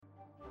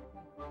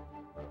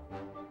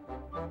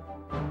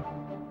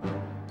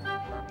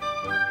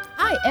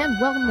Hi,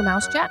 and welcome to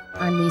Mouse Chat.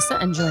 I'm Lisa,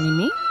 and joining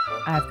me,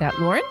 I've got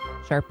Lauren,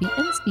 Sharpie,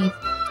 and Steve.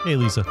 Hey,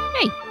 Lisa.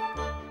 Hey.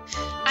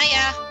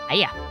 Hiya.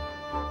 Hiya.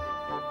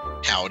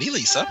 Howdy,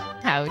 Lisa.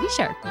 Howdy,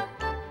 Sharpie.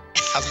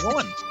 How's it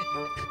going?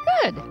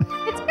 Good.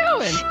 It's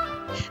going.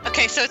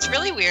 Okay, so it's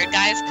really weird,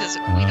 guys, because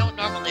we don't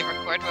normally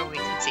record where we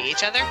can see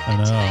each other. I know.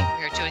 And tonight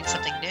we are doing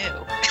something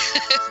new.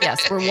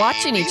 Yes, we're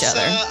watching each Lisa,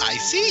 other. I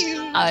see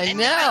you. I And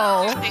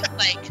know. it's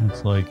like,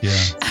 It's like,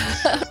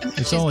 yeah.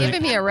 She's only-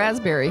 giving me a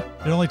raspberry.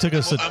 It only took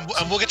us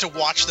and we'll get to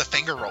watch the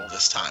finger roll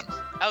this time.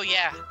 oh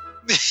yeah.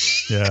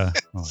 yeah.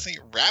 Oh, See,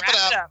 wrap it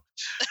up.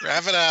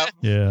 Wrap it up.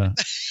 yeah.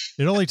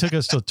 It only took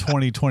us till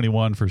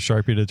 2021 for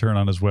Sharpie to turn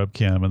on his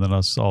webcam and then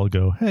us all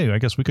go, hey, I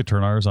guess we could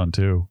turn ours on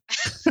too.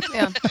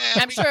 Yeah.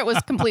 I'm sure it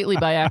was completely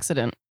by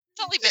accident.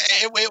 It's only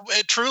been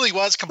It truly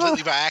was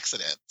completely by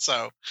accident.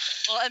 So,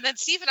 well, and then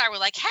Steve and I were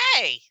like,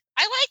 "Hey,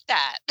 I like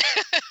that."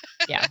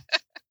 Yeah.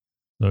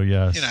 So,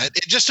 yes. you know,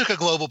 it just took a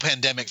global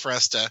pandemic for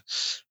us to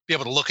be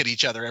able to look at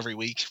each other every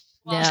week.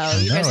 No,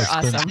 you No, guys are it's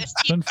been- awesome. This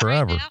It's been team's right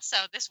forever. now, so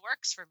this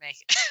works for me.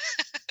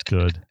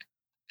 Good.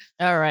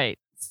 All right.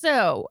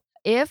 So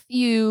if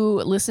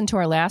you listened to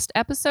our last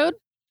episode,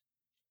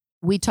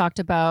 we talked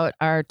about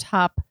our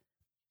top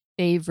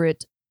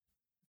favorite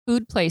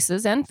food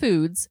places and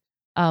foods.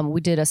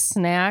 We did a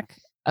snack,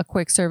 a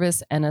quick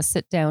service, and a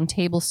sit-down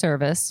table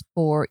service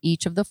for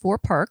each of the 4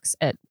 parks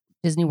at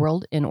Disney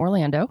World in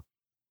Orlando.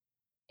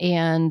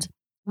 And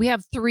we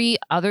have 3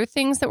 other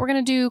things that we're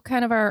going to do,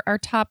 kind of our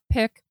top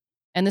pick.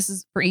 And this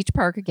is for each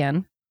park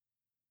again.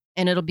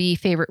 And it'll be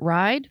favorite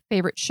ride,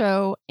 favorite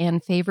show,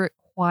 and favorite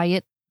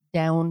quiet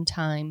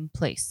downtime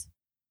place.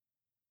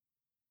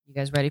 You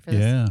guys ready for this?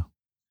 Yeah.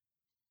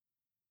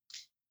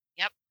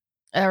 Yep.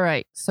 All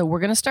right. So we're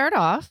going to start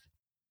off.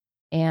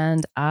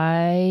 And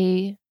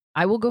I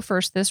will go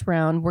first this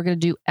round. We're going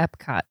to do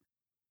Epcot.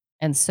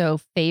 And so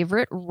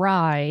favorite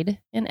ride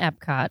in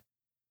Epcot.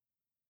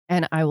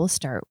 And I will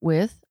start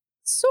with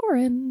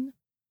Soarin'.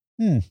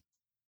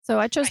 So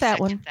I chose that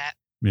second one. That.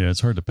 Yeah, it's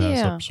hard to pass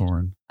Yeah. up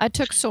Soren. I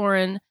took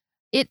Soarin'.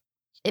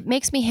 It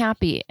makes me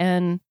happy.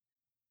 And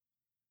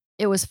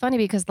it was funny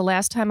because the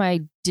last time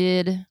I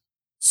did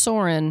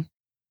Soarin',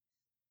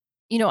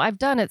 I've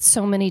done it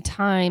so many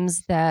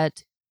times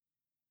that,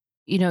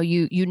 you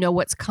know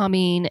what's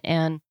coming,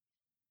 and,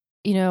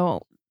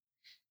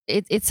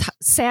 it's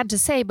sad to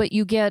say, but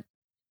you get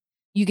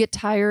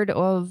tired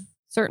of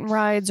certain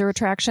rides or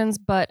attractions,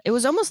 but it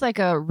was almost like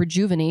a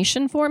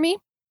rejuvenation for me.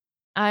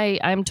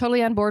 I'm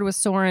totally on board with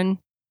Soarin'.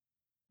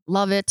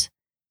 Love it.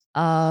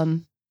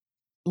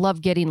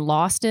 Love getting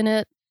lost in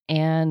it.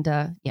 And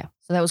so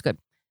that was good.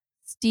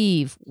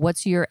 Steve,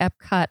 what's your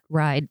Epcot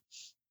ride?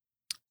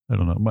 I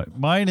don't know.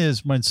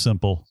 Mine's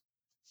simple.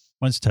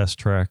 Mine's Test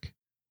Track.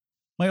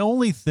 My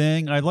only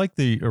thing, I like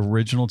the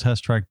original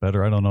Test Track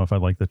better. I don't know if I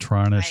like the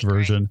Tronish I agree.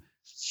 version.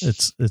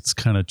 It's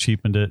kind of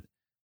cheapened it.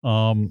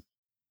 And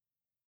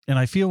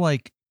I feel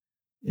like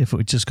if it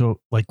would just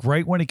go like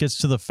right when it gets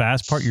to the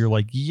fast part, you're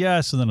like,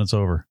 yes, and then it's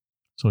over.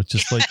 So it's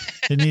just like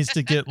it needs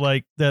to get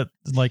like that,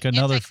 like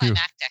another few.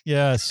 Anticlimactic.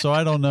 Yeah. So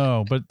I don't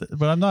know, but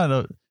I'm not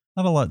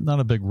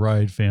a big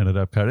ride fan at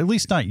Epcot, at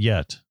least not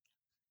yet.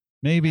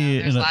 Maybe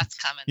There's lots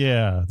coming.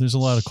 yeah, there's a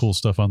lot of cool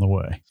stuff on the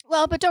way.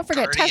 Well, but don't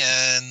forget,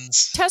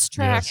 Guardians. Test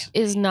Track Yes.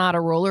 is not a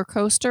roller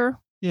coaster.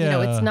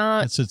 Yeah, it's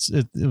not.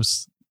 It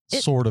was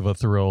It- sort of a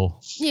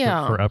thrill.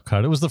 Yeah. For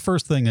Epcot, it was the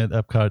first thing at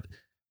Epcot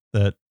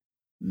that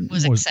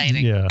Was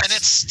exciting. Yeah. And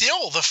it's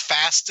still the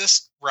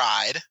fastest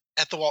ride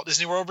at the Walt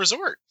Disney World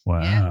Resort,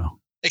 Wow. Yeah.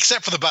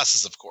 except for the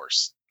buses, of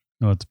course.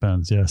 No, it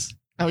depends. Yes.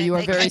 Oh, you are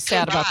They very could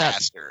sad Go about that.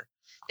 faster.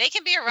 They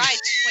can be a ride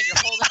too when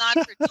you're holding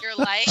on for dear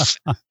life.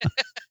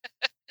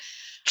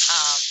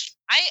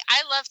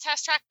 I love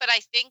Test Track, but I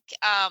think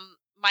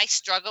my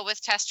struggle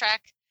with Test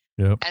Track,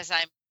 Yep. as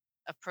I'm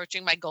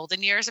approaching my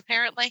golden years,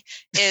 apparently,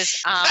 is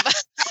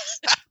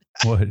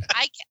What?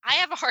 I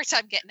have a hard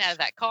time getting out of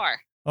that car.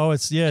 Oh,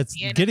 it's the end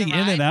of getting the in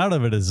and ride. out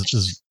of it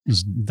is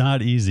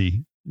not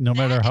easy, no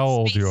matter That how and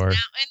old Space you are.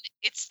 Mountain,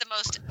 it's the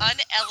most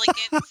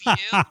unelegant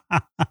view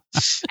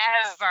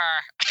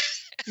ever.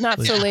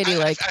 Not so Yeah,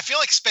 ladylike. I feel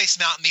like Space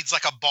Mountain needs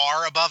like a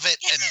bar above it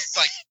and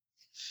like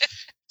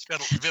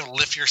to be able to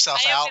lift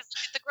yourself I out. always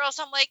look at the girls.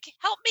 I'm like,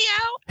 help me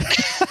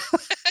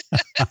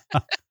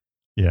out.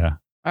 Yeah.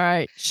 All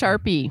right,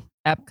 Sharpie,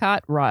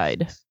 Epcot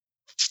ride.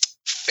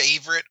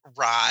 Favorite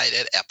ride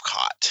at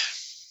Epcot.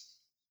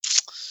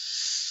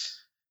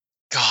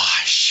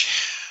 Gosh.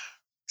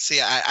 See,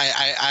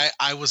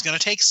 I was gonna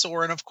take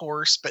Soarin', of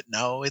course, but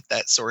no,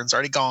 that Soarin's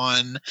already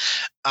gone.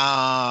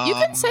 You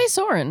can say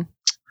Soarin'.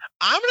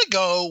 I'm gonna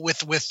go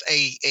with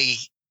a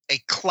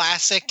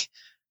classic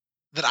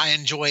that I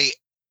enjoy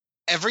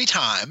every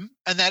time,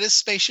 and that is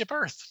Spaceship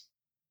Earth.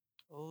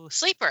 Oh,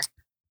 sleeper.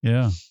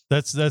 Yeah.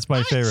 That's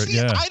my favorite. See,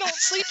 Yeah. I don't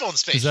sleep on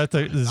Spaceship. Is that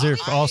is there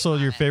I also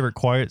your love it. favorite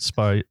quiet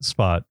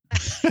spot?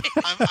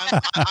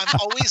 I'm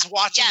always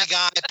watching Yes. the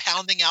guy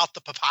pounding out the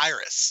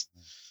papyrus.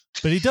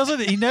 But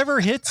he never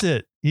hits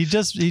it. He's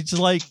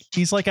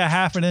like a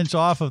half an inch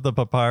off of the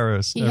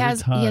papyrus He every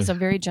has time. he has a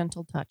very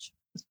gentle touch.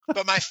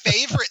 But my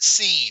favorite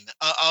scene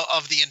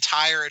of the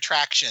entire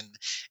attraction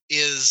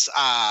is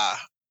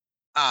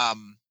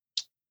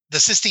the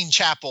Sistine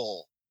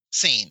Chapel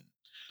scene.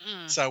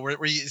 So where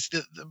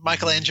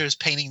Michelangelo's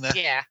painting the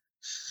Yeah,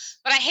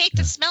 but I hate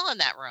the smell in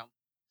that room.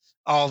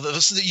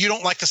 You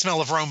don't like the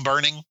smell of Rome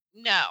burning?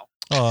 No.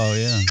 Oh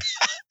yeah,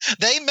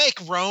 They make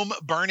Rome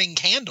burning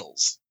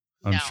candles.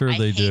 I'm sure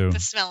they I do. hate the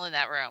smell in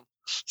that room.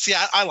 See,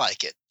 I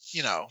like it.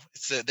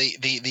 It's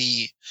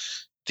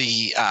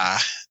the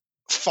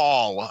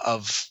fall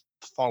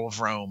of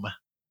Rome.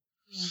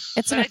 It's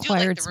But an I do like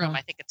acquired the room. smell.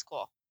 I think it's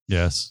cool.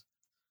 Yes.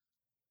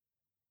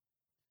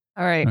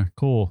 All right.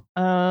 Cool.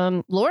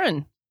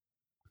 Lauren,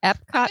 I'm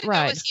Epcot gonna go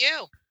ride. with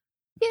you.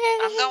 Yay!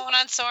 I'm going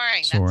on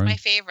Soaring. Soaring. That's my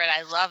favorite.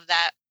 I love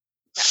that.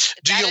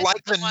 Do That you is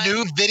like the one-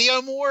 new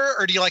video more,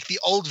 or do you like the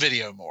old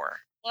video more?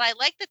 Well, I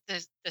like that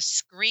the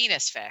screen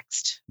is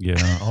fixed. Yeah.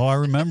 Oh, I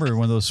remember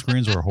when those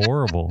screens were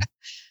horrible.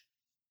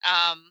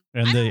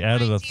 And I they don't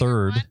added mind a either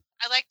third. one.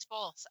 I liked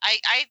both. I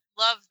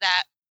love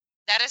that.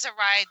 That is a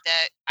ride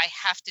that I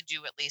have to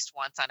do at least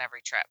once on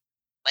every trip.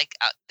 Like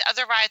the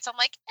other rides, I'm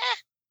like,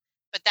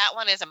 but that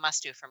one is a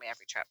must do for me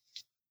every trip.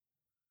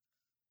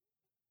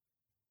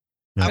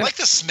 Yeah. I like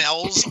the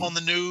smells on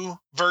the new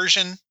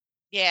version.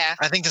 Yeah.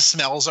 I think the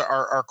smells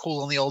are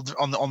cool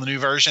on the new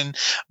version,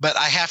 but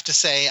I have to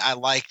say I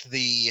liked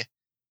the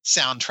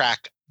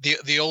soundtrack. The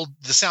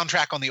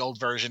soundtrack on the old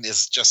version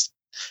is just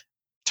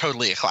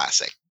totally a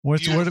classic. What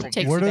Beautiful.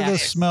 Takes are it the back.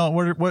 smell?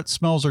 What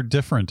smells are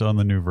different on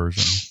the new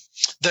version?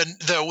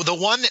 The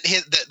one that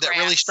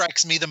really Grass.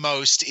 strikes me the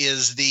most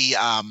is the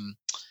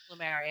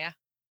Plumeria.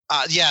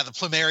 the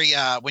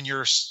Plumeria when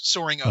you're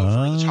soaring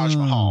over the Taj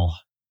Mahal.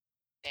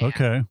 Yeah.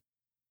 Okay.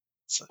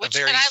 It's a Which-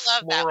 very and I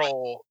love that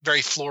one.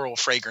 very floral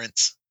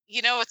fragrance.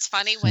 You know, it's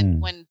funny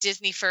when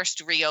Disney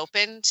first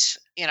reopened,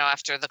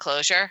 after the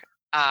closure,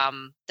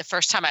 the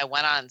first time I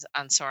went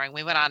on Soaring,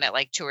 we went on it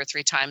like 2 or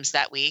 3 times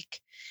that week.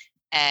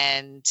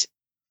 And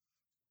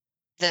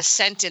the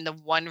scent in the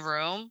one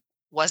room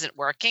wasn't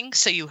working.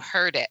 So you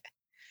heard it.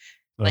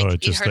 Like, Oh, you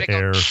just heard the it go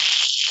air.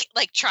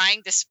 like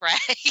trying to spray.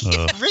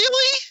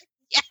 Really?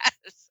 Yes.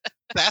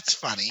 That's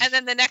funny. And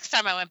then the next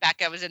time I went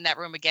back, I was in that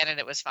room again and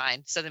it was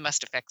fine. So they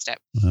must have fixed it.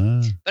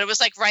 Ah. But it was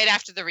like right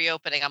after the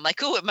reopening. I'm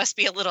like, ooh, it must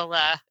be a little,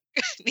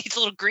 needs a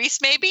little grease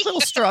maybe. A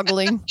little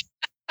struggling.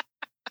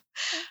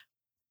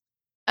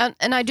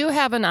 And I do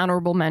have an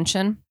honorable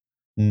mention,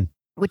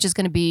 which is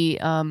going to be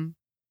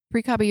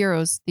Three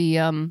Caballeros,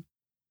 the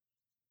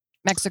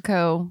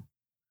Mexico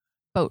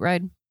boat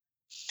ride.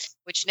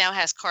 Which now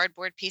has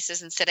cardboard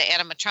pieces instead of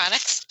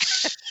animatronics.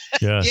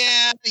 Yeah.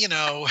 Yeah,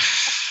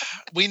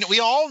 we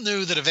all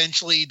knew that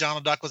eventually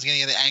Donald Duck was going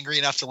to get angry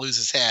enough to lose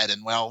his head,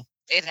 and well,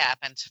 It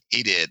happened.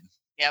 he did.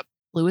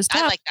 Blew his I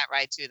top. like that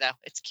ride too, though.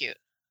 It's cute.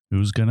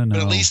 Who's gonna know?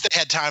 But at least they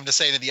had time to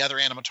say to the other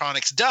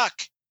animatronics, "Duck."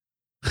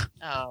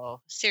 Oh,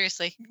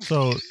 seriously.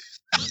 So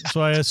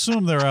I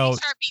assume they're out.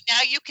 Sharpie, now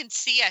you can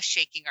see us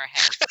shaking our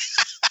heads.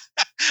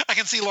 I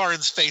can see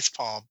Lauren's face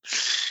palm.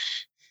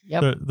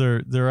 Yep.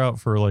 They're out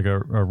for like a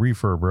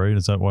refurb, right?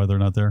 Is that why they're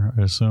not there?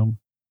 I assume.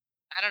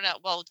 I don't know.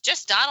 Well,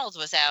 just Donald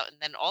was out, and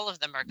then all of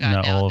them are gone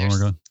Not now. all of them are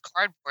There's gone.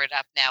 cardboard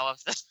up now of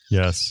the.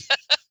 Yes.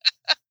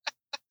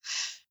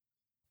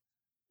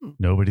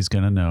 Nobody's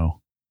gonna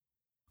know.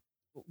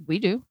 We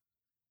do.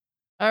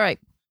 All right.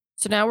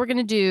 So now we're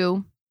going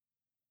to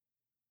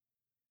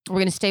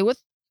stay with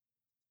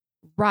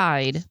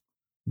ride.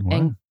 What?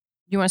 And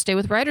you want to stay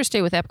with ride or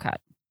stay with Epcot?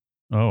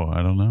 Oh,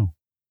 I don't know.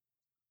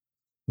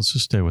 Let's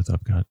just stay with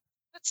Epcot.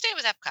 Let's stay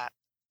with Epcot.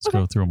 Let's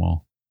go through them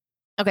all.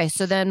 Okay.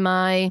 So then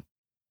my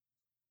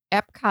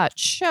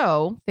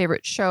Epcot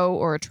favorite show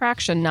or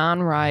attraction,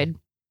 non-ride,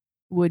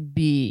 would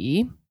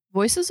be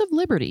Voices of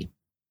Liberty.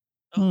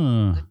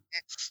 Huh.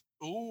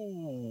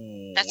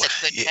 Ooh,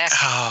 That's a good yeah. pick.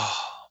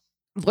 Oh.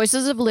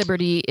 Voices of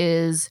Liberty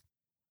is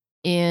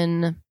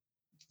in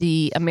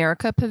the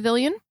America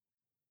Pavilion,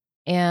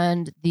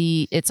 and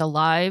it's a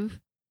live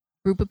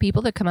group of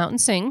people that come out and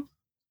sing.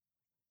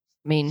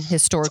 I mean,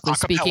 historically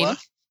It's speaking,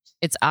 acapella.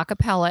 it's a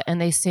cappella,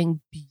 and they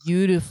sing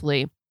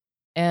beautifully,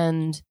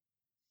 and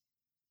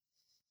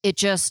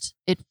it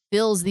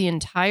fills the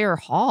entire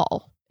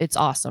hall. It's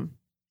awesome.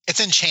 It's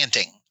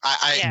enchanting.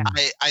 Yeah.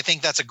 I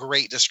think that's a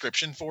great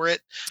description for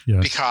it,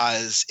 Yes.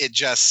 because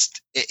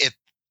it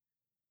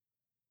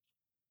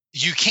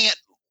you can't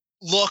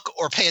look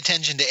or pay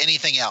attention to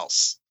anything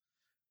else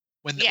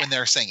when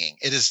they're singing.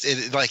 It's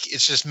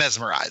just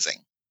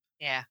mesmerizing.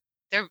 Yeah.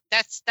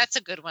 That's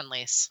a good one,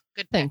 Lise.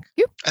 Good pick. Thank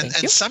you. And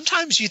Thank you.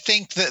 sometimes you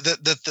think that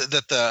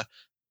the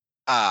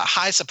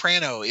high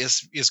soprano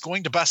is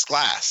going to bust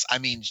glass. I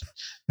mean,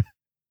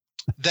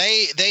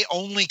 they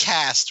only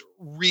cast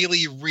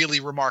really, really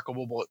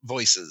remarkable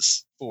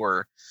voices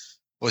for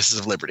Voices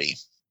of Liberty.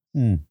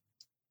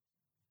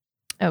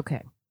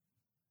 Okay.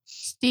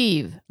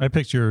 Steve. I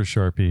picked yours,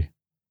 Sharpie.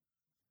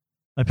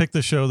 I picked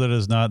the show that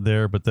is not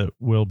there, but that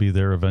will be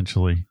there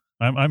eventually.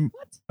 I'm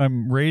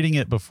rating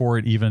it before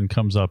it even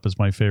comes up as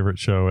my favorite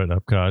show at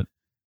Epcot.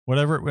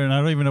 Whatever, and I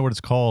don't even know what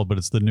it's called, but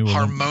it's the new one.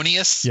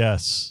 Harmonious.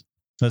 Yes.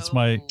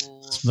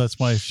 That's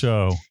my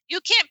show. You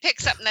can't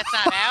pick something that's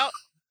not out.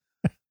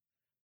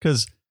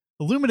 Because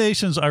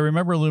Illuminations, I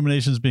remember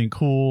Illuminations being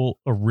cool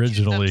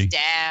originally,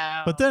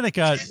 Down. but then it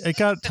got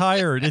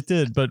tired. It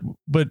did, but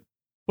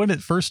when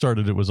it first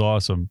started, it was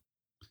awesome.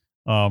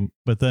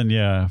 But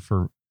then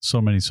for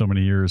so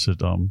many years it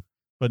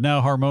but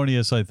now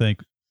Harmonious, I think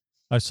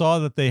I saw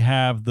that they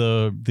have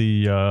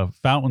the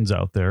fountains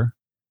out there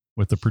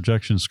with the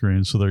projection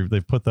screen, so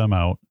they've put them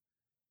out.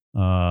 Who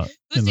in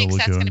the thinks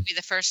that's going lagoon. to be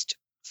the first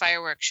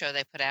fireworks show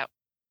they put out?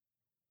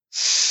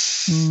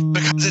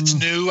 Because it's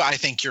new, I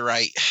think you're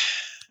right.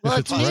 Well, If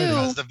it's it's ready. new,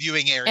 Because the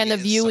viewing area and the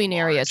is viewing so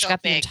area, large. it's So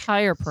got the big.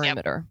 entire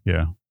perimeter.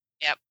 Yeah.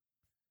 Yep.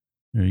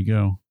 There you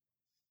go.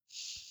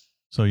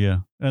 So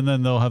and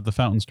then they'll have the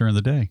fountains during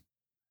the day.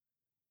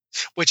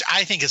 Which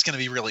I think is going to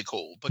be really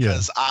cool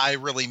because I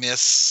really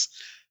miss.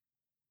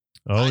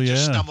 Oh I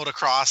just yeah. stumbled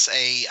across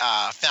a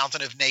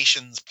Fountain of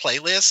Nations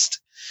playlist,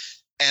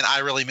 and I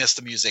really miss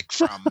the music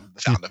from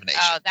the Fountain of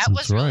Nations. Oh, that That's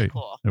was really right.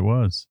 cool. It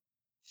was.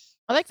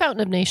 I like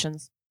Fountain of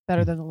Nations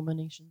better than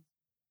Illuminations.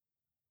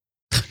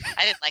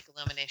 I didn't like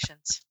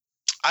Illuminations.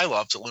 I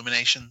loved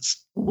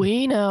Illuminations.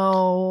 We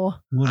know.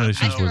 I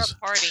Illuminations threw was a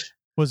party.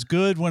 was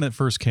good when it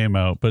first came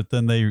out, but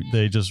then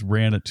they just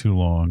ran it too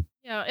long.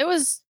 Yeah, it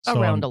was So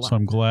around I'm, a lot. So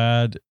I'm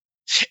glad.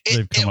 They've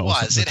It come out with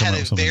was. some- It they've come had out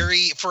a with something.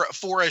 very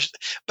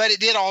but it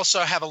did also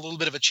have a little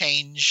bit of a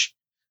change.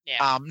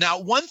 Yeah. Now,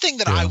 one thing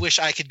that Yeah. I wish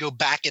I could go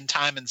back in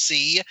time and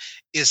see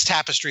is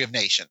Tapestry of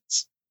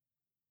Nations.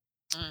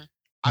 Mm.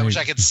 I wish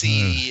I could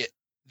see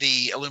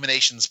the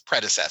Illuminations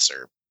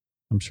predecessor.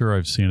 I'm sure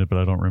I've seen it, but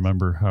I don't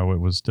remember how it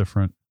was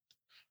different.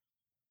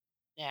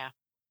 Yeah.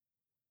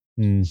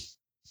 Hmm.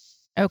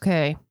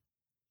 Okay.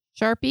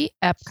 Sharpie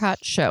Epcot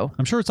show.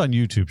 I'm sure it's on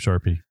YouTube,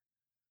 Sharpie.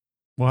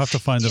 We'll have to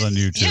find it on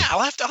YouTube. Yeah, I'll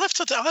have to.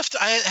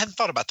 I hadn't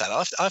thought about that.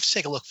 I'll have to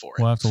take a look for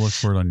it. We'll have to look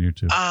for it on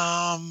YouTube.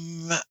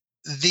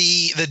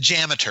 The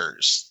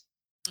Jameters.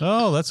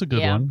 Oh, that's a good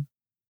Yeah. one.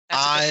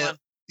 That's a good one.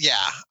 Yeah,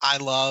 I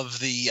love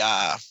the.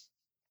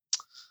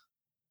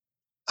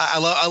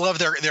 I love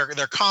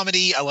their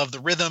comedy. I love the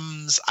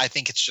rhythms. I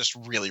think it's just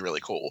really,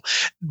 really cool.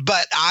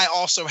 But I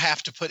also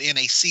have to put in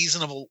a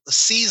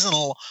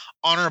seasonal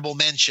honorable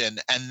mention,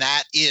 and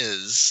that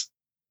is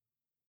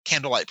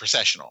Candlelight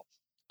Processional.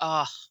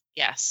 Oh,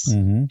 yes.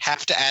 Mm-hmm.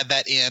 Have to add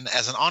that in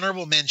as an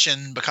honorable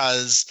mention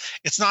because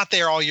it's not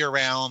there all year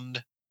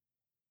round,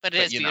 But it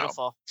but is you know.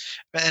 beautiful.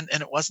 and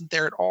it wasn't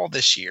there at all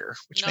this year,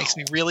 which makes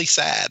me No. really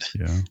sad.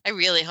 Yeah. I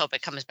really hope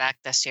it comes back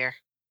this year.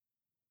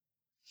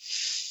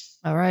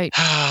 All right.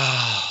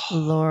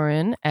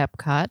 Lauren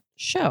Epcot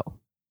show.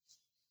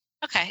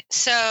 Okay.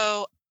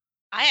 So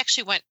I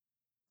actually went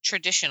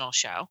traditional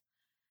show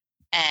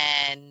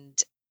and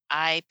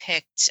I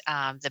picked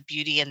the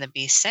Beauty and the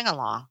Beast sing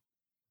along,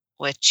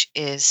 which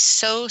is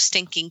so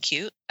stinking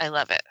cute. I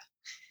love it.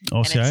 Oh,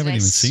 And see, I it's haven't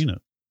even nice. seen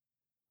it.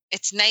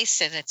 It's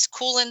nice and it's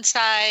cool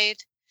inside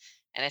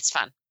and it's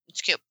fun.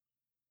 It's cute.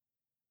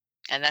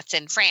 And that's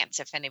in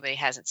France if anybody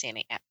hasn't seen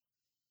it yet.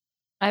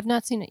 I have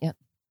not seen it yet.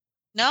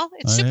 No,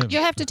 it's I super have- You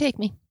have to take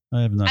me.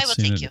 I have not I will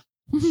seen take it.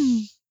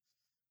 you.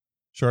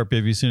 Sharpie,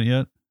 have you seen it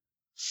yet?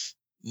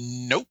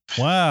 Nope,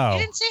 Wow. You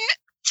didn't see it?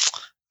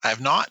 I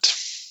have not.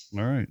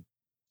 All right.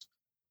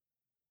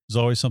 There's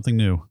always something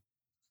new.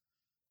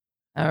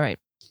 All right.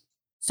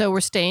 So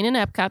we're staying in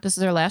Epcot. This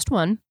is our last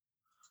one.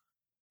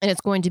 And it's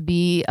going to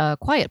be a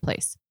quiet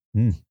place.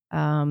 Place.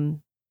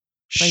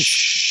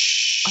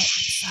 Shh. Oh, I'm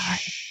sorry.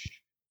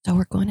 So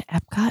we're going to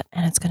Epcot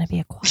and it's going to be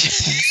a quiet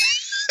place.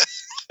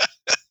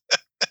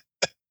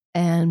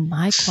 And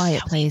my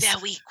quiet place.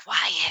 Very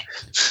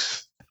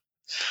quiet.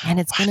 And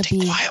it's going to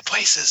be quiet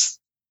places.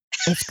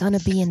 it's going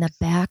to be in the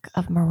back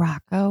of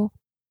Morocco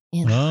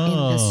in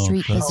the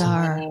street that's-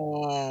 bazaar.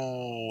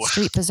 Oh.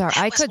 Street bazaar. That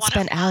I was could one of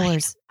spend mine.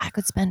 hours. I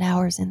could spend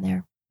hours in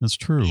there. That's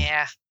true.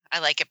 Yeah, I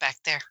like it back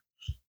there.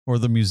 Or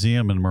the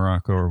museum in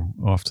Morocco,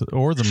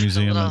 or the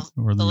museum,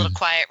 or The the little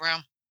quiet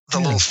room. The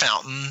Yeah. little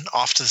fountain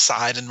off to the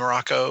side in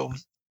Morocco.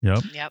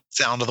 Yep, Yep.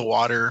 Sound of the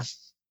water.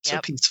 So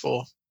Yep.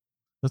 peaceful.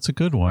 that's a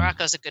good one.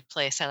 Morocco's a good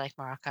place. I like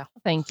Morocco.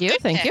 Thank you.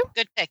 Good Thank pick. you.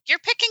 Good pick. You're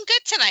picking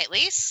good tonight,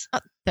 Lise.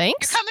 You're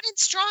Thanks. coming in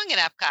strong in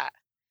Epcot.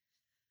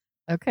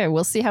 Okay,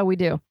 we'll see how we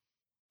do.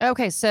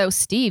 Okay, so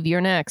Steve,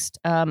 you're next.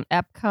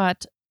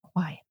 Epcot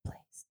quiet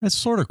place. It's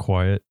sort of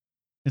quiet.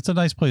 It's a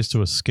nice place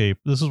to escape.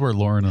 This is where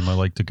Lauren and I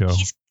like to go.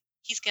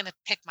 He's gonna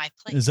pick my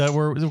place. Is that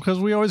where? Because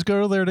we always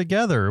go there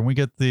together, and we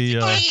get the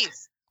cave?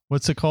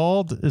 what's it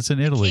called? It's in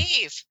Italy.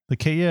 Cave. The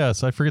cave.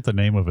 Yes, I forget the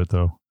name of it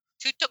though.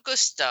 Tutto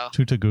gusto.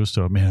 Tutto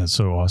Gusto. Man, it's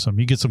so awesome.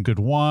 You get some good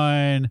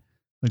wine,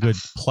 a good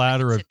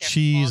platter of sit there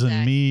cheese all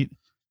and day. meat,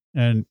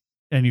 and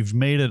you've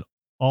made it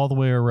all the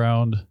way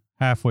around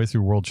halfway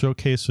through World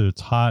Showcase. So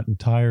it's hot and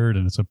tired,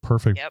 and it's a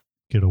perfect Yep.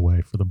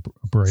 getaway for the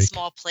break.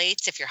 Small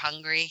plates if you're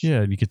hungry.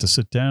 Yeah, and you get to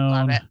sit down.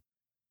 Love it.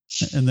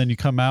 And then you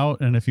come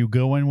out, and if you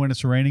go in when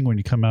it's raining, when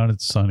you come out,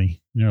 it's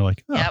sunny. And you're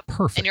like, oh, Yep.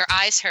 perfect. And your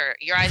eyes hurt.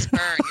 Your eyes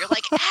burn. You're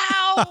like,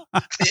 ow.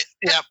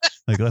 Yep.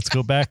 Like, let's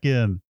go back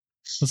in.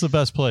 That's the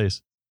best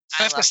place.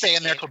 I have to love stay the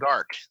in there cave. till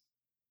dark.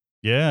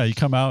 Yeah, you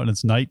come out and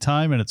it's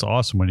nighttime, and it's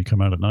awesome when you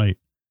come out at night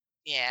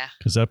Yeah.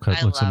 because Epcot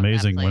I looks love that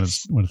amazing when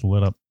place. it's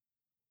lit up.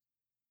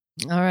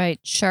 All right,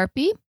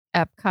 Sharpie,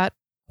 Epcot.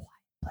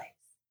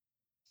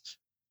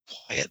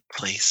 Quiet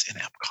place in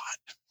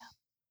Epcot.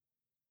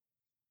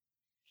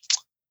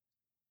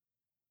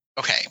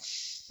 Okay.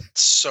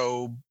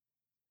 So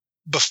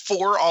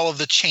before all of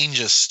the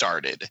changes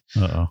started,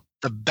 Uh-oh.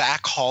 the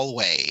back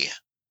hallway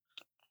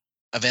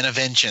of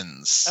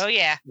Interventions Oh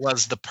yeah.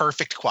 was the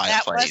perfect quiet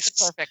That place. was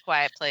the perfect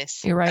quiet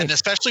place. You're right. And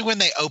especially when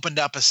they opened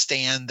up a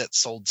stand that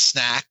sold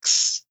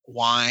snacks,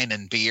 wine,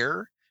 and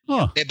beer,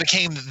 Huh. it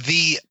became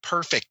the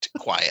perfect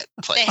quiet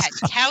place. They had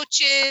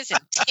couches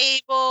and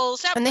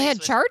tables. That And they place had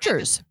was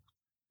chargers.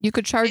 You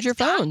could charge It's your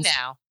gone phones.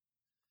 now.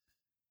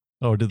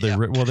 Oh, did they? Yeah.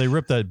 Well, they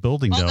ripped that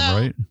building down,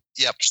 Although- right?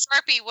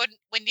 Sharpie,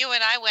 when you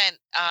and I went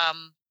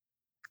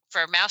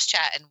for Mouse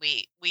Chat and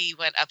we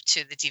went up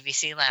to the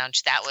DVC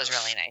lounge, that was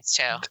really nice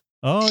too.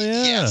 Oh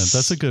yeah, Yes,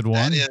 that's a good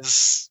one. That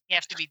is You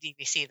have to be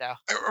DVC though.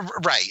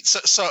 right.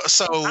 So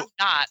I'm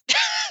not.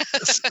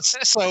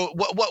 so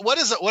what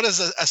is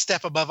a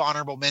step above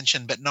honorable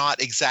mention, but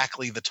not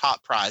exactly the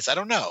top prize? I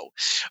don't know,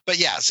 but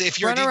yeah. So if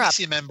you're a Runner-up.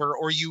 DVC member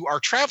or you are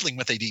traveling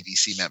with a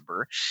DVC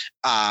member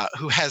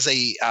who has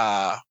a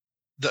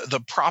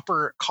the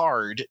proper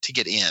card to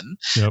get in,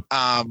 Yep.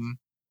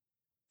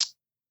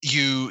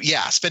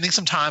 Spending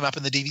some time up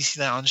in the DVC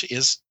lounge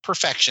is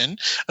perfection,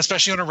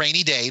 especially on a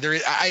rainy day.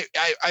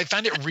 I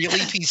find it really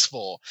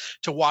peaceful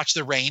to watch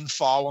the rain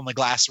fall on the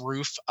glass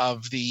roof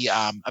of the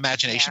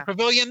Imagination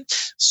Pavilion.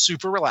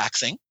 Super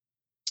relaxing.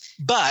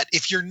 But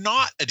if you're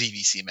not a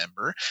DVC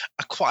member,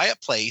 a quiet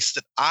place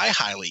that I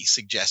highly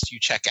suggest you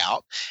check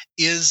out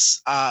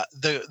is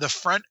the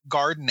front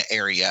garden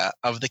area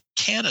of the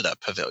Canada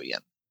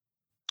Pavilion.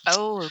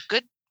 Oh,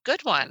 good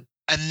one.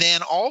 And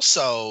then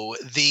also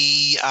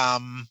the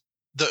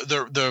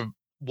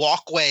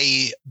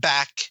walkway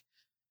back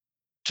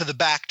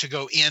to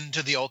go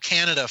into the old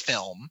Canada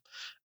film,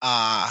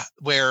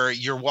 where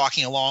you're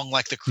walking along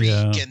like the creek,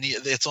 Yeah. and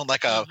it's on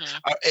like Mhm.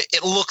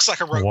 it looks like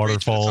a rope bridge, but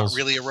it's Waterfalls. not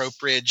really a rope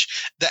bridge.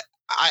 That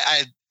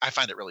I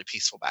find it really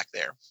peaceful back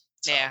there.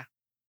 So- Yeah.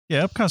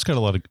 Yeah, Epcot's got a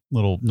lot of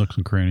little nooks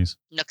and crannies.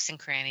 Nooks and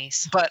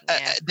crannies. But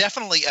Yeah.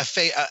 definitely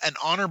an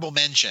honorable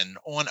mention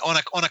on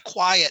a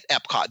quiet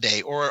Epcot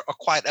day, or a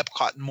quiet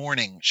Epcot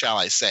morning, shall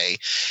I say,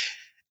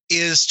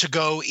 is to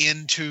go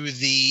into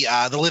the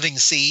Living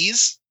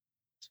Seas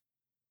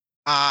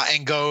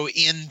and go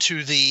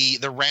into the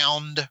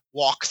round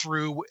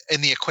walkthrough in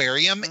the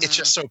aquarium. It's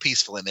just so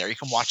peaceful in there. You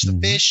can watch the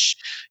Mhm. fish,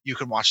 you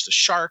can watch the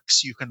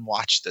sharks, you can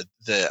watch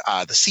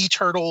the sea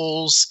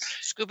turtles.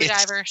 Scuba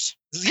it's- divers.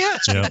 Yeah,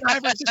 Yeah.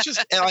 it's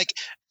just like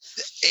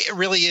it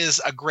really is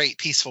a great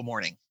peaceful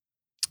morning.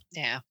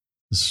 Yeah.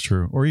 This is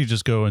true. Or you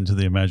just go into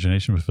the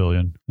Imagination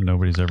Pavilion and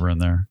nobody's ever in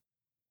there.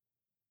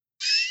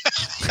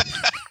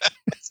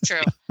 It's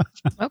true.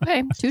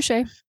 Okay, touche.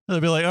 They'll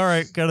be like, all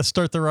right, got to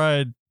start the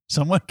ride.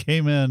 Someone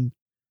came in.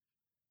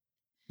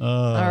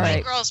 All My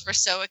right. girls were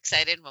so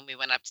excited when we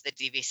went up to the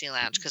DVC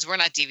lounge because we're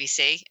not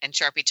DVC, and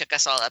Sharpie took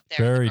us all up there.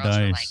 and the Very girls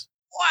were nice. like,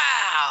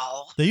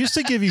 wow. They used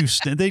to give you,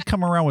 they'd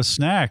come around with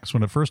snacks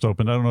when it first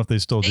opened. I don't know if they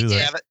still They do did.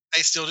 that. Yeah,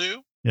 they still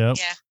do. Yep.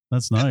 Yeah.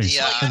 That's And nice.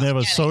 the, And they have a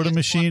Yeah, you soda have to go up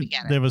machine. and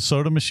get it. They have a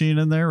soda machine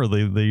in there, or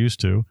they used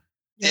to.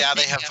 Yeah,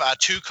 they There have you go.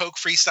 2 Coke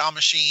Freestyle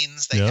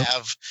machines. They Yep.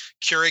 have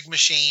Keurig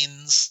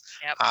machines.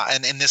 Yep.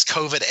 And in this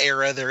COVID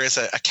era, there is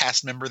a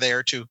cast member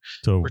there to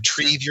So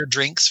retrieve your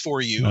drinks for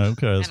you.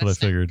 okay, that's what I Kinda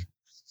sick. figured.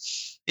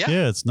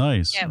 Yeah. It's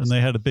nice. Yeah, it And was- they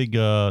had a big they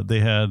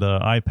had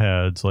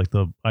iPads, like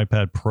the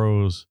iPad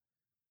Pros.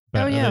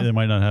 Oh, yeah. They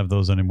might not have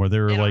those anymore. They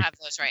were They don't like have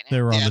those right now.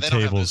 they were Yeah, on the they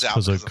don't have tables those out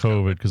because of because of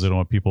COVID. COVID, because they don't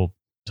want people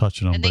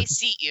touching them. And they But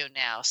seat you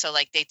now, so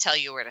like they tell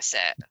you where to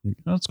sit.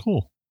 that's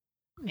cool.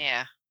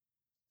 Yeah.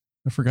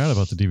 I forgot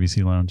about the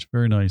DVC lounge.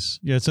 Very nice.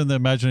 Yeah, it's in the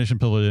Imagination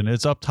Pavilion.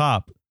 It's up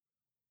top.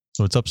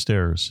 So it's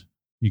upstairs.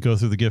 You go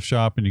through the gift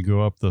shop and you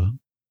go up the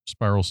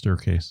spiral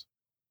staircase.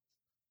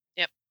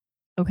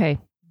 Okay,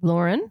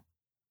 Lauren,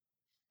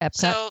 Epcot,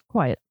 So-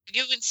 quiet.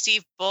 You and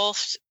Steve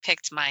both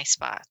picked my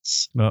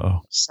spots.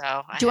 Uh-oh. So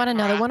I Do you want had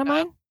another one of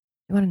Morocco. mine?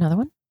 You want another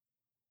one?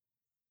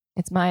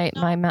 It's my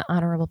No. my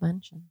honorable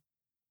mention.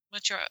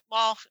 Which are,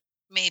 well,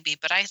 maybe,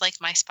 but I like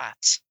my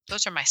spots.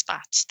 Those are my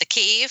spots. The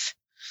cave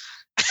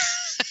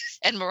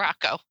and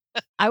Morocco.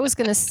 I was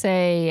gonna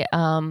say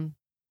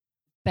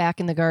Back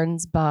in the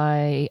Gardens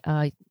by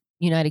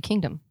United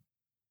Kingdom.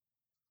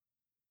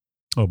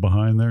 Oh,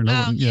 behind there?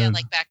 No. Oh, yeah,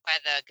 like back by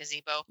the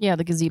gazebo. Yeah,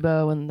 the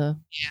gazebo and the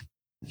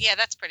Yeah,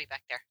 that's pretty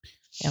back there.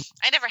 Yep.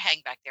 I never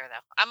hang back there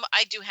though.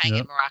 I do hang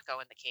Yep. in Morocco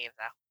in the cave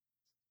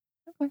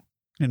though.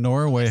 And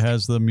Norway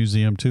has the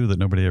museum too that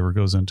nobody ever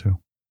goes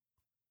into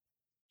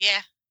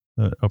Yeah.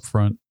 up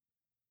front.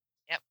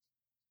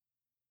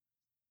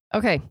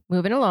 Okay,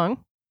 moving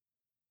along.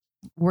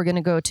 We're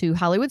gonna go to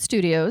Hollywood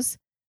Studios,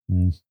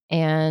 Mm.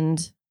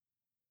 and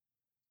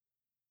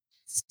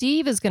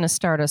Steve is gonna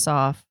start us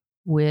off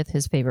with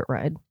his favorite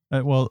ride.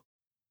 Well,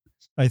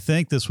 I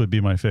think this would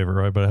be my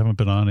favorite ride, but I haven't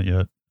been on it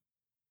yet.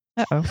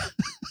 Uh oh.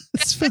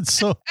 It's been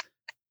so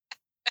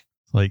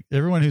Like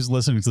everyone who's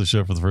listening to the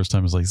show for the first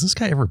time is like, "Has this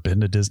guy ever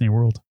been to Disney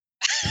World?"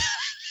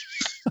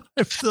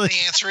 I feel like The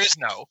answer is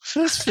no.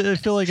 I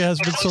feel like it has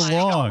been so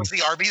long. It's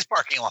the Arby's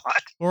parking lot.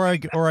 Or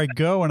I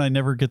go and I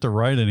never get to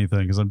ride anything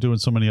because I'm doing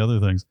so many other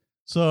things.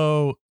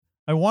 So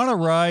I want to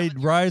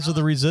ride Rise of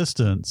the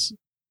Resistance.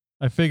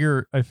 I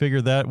figure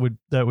that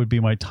would be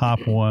my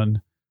top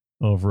one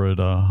over at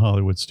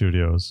Hollywood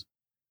Studios.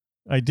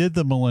 I did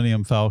the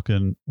Millennium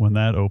Falcon when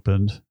that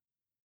opened.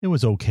 It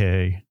was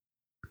okay,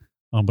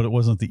 but it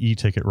wasn't the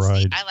e-ticket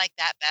ride. See, I like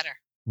that better.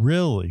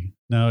 Really?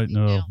 No.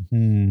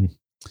 do.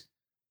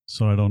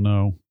 So I don't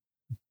know.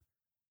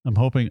 I'm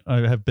hoping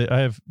I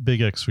have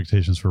big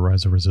expectations for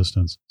Rise of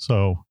Resistance.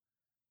 So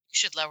You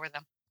should lower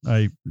them.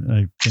 I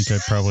think I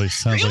probably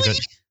sounds Really?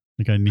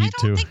 like I need I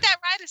don't to. think that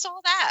ride is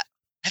all that.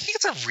 I think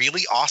it's a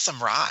really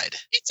awesome ride.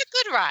 It's a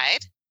good ride.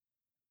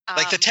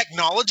 Like the Um,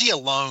 technology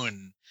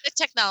alone. the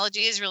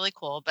technology is really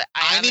cool, but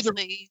I need to-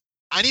 honestly,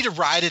 I need to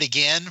ride it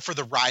again for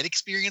the ride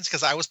experience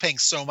because I was paying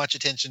so much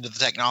attention to the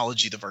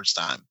technology the first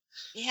time.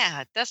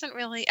 yeah, it doesn't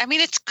really. I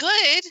mean, it's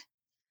good.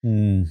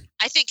 Hmm.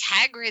 I think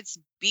Hagrid's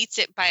beats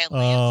it by a Oh,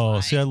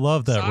 landslide. see, I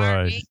love that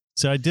ride. Sorry.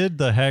 See, I did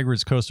the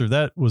Hagrid's coaster.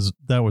 That was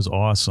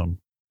awesome.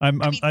 I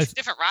mean, it's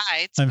different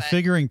rides. I'm but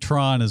figuring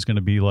Tron is going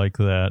to be like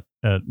that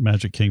at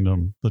Magic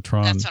Kingdom. The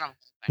Tron that's what I'm.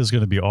 is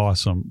going to be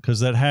awesome because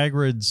that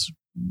Hagrid's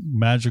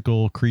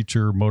magical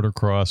creature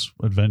motocross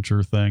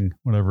adventure thing,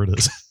 whatever it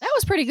is, That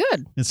was pretty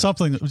good. it's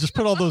something. Just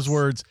put all those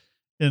words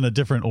in a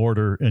different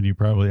order, and I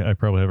probably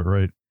have it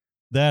right.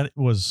 That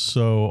was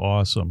so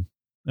awesome,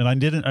 and I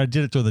did it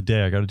during the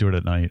day. I got to do it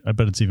at night. I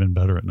bet it's even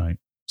better at night.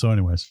 So,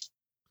 anyways,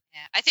 Yeah,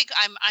 I think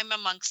I'm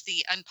amongst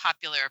the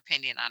unpopular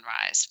opinion on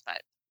Rise,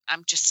 but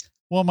I'm just.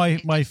 well,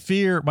 my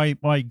fear,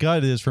 my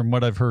gut is from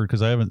what I've heard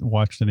because I haven't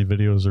watched any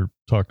videos or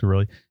talked to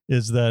really,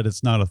 is that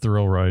it's not a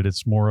thrill ride.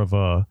 It's more of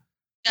a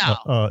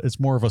No, it's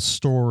more of a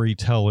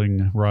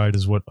storytelling ride,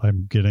 is what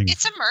I'm getting.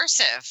 it's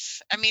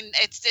immersive. I mean,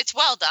 it's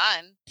well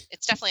done.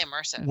 It's definitely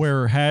immersive.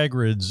 Where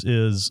Hagrid's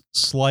is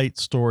slight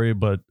story,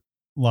 but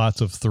lots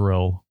of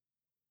thrill.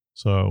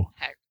 So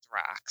Hagrid's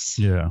rocks.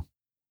 yeah,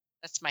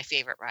 That's my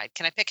favorite ride.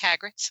 Can I pick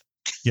Hagrid's?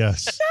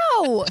 yes.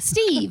 No,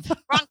 Steve.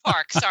 Wrong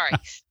park. Sorry.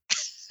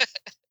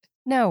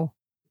 No.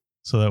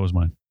 So that was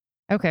mine.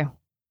 Okay.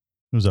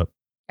 Who's up?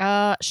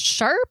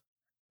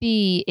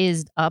 Sharpie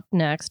is up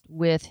next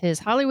with his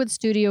Hollywood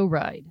studio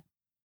ride.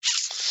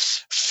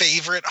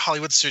 Favorite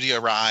Hollywood studio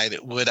ride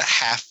would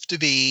have to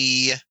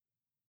be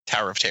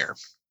Tower of Terror.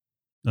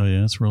 Oh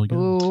yeah, it's really good.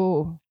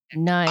 Ooh,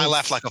 nice. I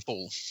laughed like a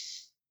fool.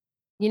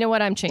 You know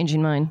what? I'm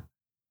changing mine.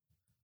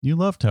 You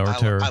love Tower of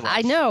Terror,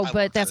 I know, love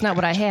but that's Tower not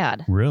what I of Terror.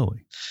 had.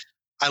 really?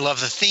 I love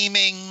the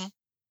theming,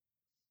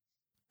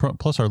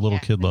 Plus, our little Yeah,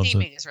 kid the loves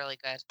theming it. is really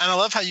good. and I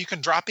love how you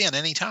can drop in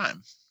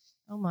anytime.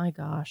 Oh my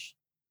gosh.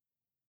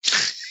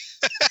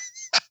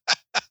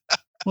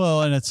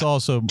 Well, and it's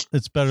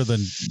better than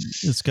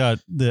it's got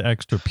the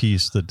extra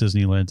piece that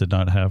Disneyland did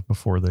not have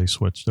before they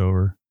switched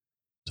over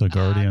to No,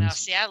 Guardians.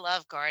 see, I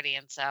love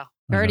Guardians though. I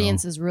know.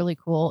 Guardians is really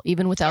cool,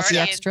 even without the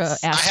Guardians. extra I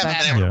I aspect. haven't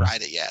been able to Yeah.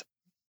 ride it yet.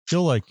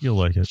 You'll like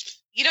it.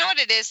 You know what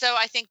it is though?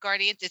 I think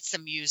Guardians. It's the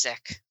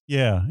music.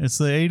 Yeah, it's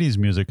the 80s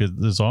music.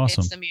 It's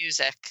awesome. It's the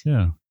music.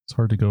 Yeah, it's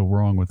hard to go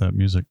wrong with that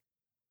music.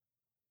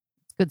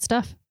 Good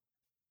stuff.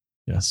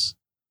 Yes.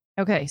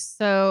 Okay,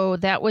 so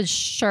that was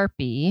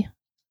Sharpie.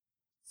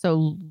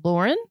 So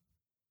Lauren,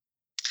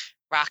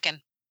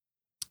 Rockin',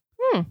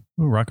 Ooh,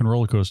 Rock and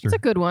Roller Coaster. it's a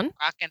good one.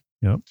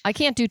 rockin'. I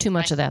can't do too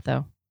much of that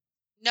though.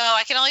 No,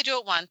 I can only do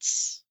it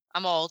once.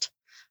 I'm old.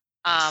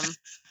 But,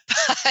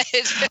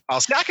 Oh,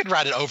 see, I could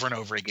ride it over and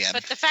over again.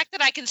 but the fact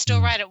that I can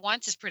still ride it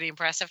once is pretty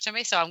impressive to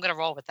me. So I'm gonna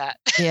roll with that.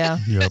 Yeah,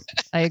 Yep.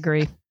 I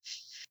agree.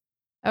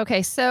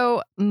 Okay,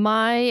 so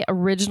my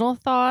original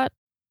thought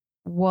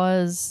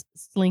was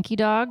Slinky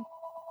Dog.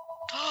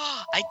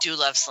 I do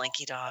love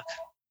Slinky Dog.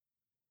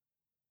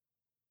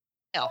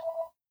 No.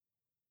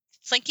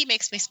 Slinky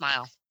makes me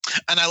smile.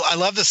 And I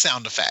love the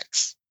sound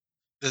effects.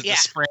 The Yeah.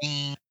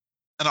 spring.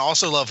 And I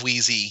also love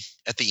Wheezy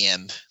at the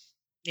end.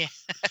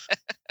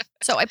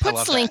 So I put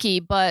love that. Slinky,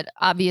 but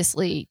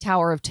obviously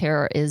Tower of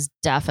Terror is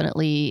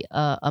definitely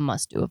a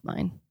must-do of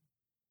mine.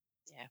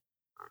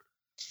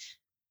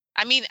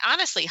 I mean,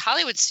 honestly,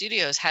 Hollywood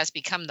Studios has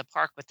become the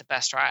park with the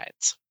best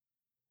rides.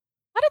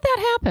 How did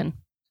that happen?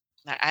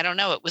 I don't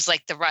know. It was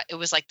like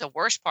the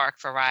worst park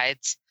for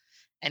rides,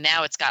 and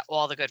now it's got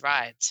all the good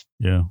rides.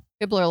 Yeah.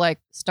 People are like,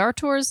 Star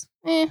Tours?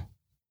 Eh,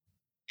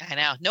 I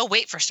know. No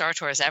wait for Star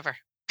Tours ever.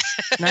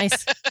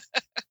 nice.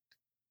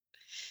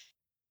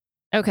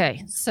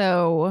 Okay,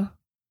 so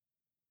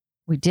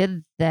we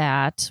did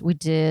that. We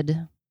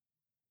did...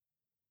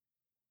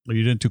 Well,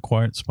 you didn't do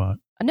Quiet Spot.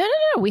 No.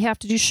 We have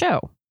to do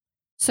show.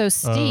 So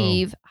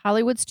Steve,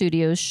 Hollywood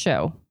Studios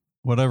show.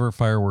 Whatever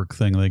firework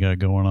thing they got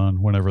going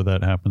on, whenever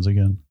that happens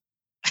again.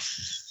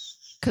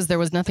 Because there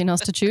was nothing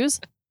else to choose.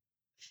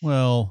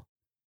 Well,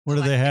 what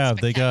do they have?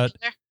 They got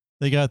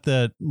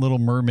that Little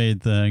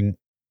Mermaid thing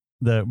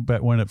that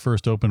when it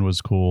first opened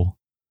was cool.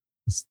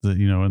 It's the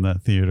in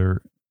that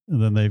theater.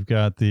 And then they've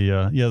got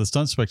the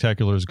Stunt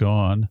Spectacular is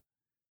gone.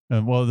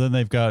 And well, then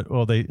they've got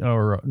they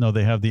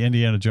have the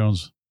Indiana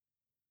Jones.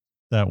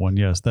 That one,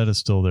 yes, that is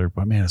still there.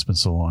 But man, it's been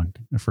so long.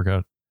 I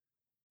forgot.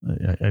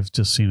 I've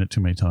just seen it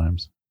too many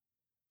times.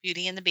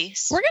 Beauty and the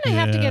Beast. We're gonna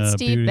have to get Yeah,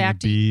 Steve Beauty back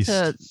and the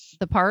to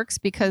the parks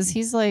because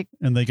he's like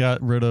And they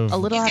got rid of a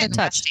little He's out of getting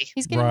touch. rusty.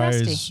 He's getting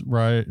rusty.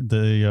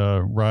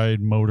 the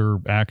ride motor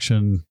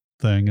action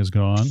thing is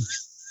gone.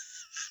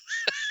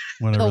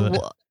 Whatever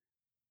that,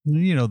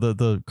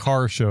 the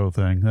car show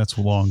thing, that's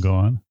long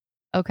gone.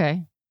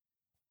 Okay.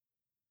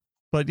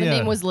 But The yeah,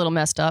 name was a little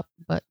messed up,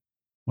 but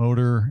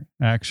motor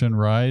action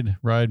ride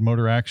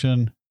motor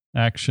action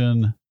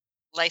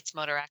Lights,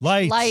 motor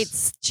action.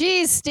 lights.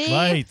 Jeez, Steve.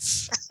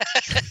 lights.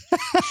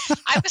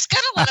 I was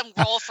gonna let him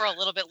roll for a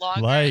little bit longer,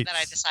 and then I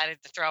Lights. decided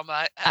to throw him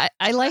a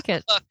I like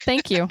it. hook.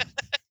 Thank you.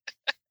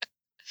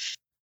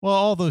 Well,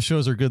 all those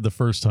shows are good the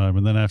first time,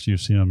 and then after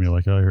you've seen them, you're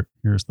like, oh,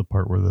 here's the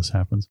part where this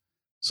happens.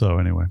 So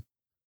anyway,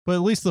 but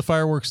at least the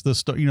fireworks, the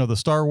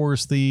Star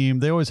Wars theme,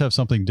 they always have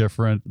something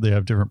different. They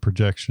have different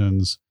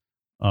projections,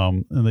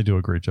 and they do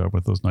a great job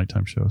with those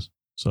nighttime shows.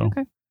 So,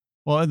 Okay.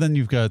 Well, and then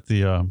you've got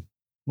the,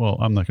 well,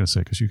 I'm not going to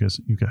say because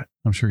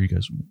I'm sure you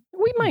guys.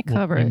 We might Well,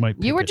 cover we it. might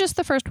You pick were it. just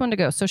the first one to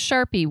go. So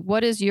Sharpie,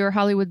 what is your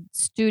Hollywood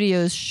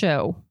Studios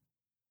show?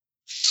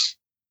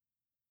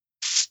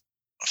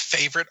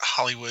 Favorite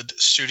Hollywood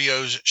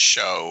Studios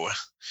show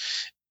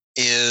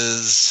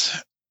is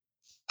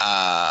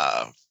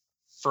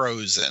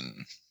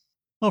Frozen.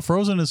 Oh,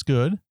 Frozen is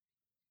good.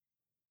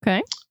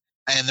 Okay.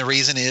 And the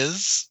reason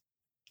is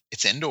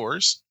it's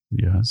indoors,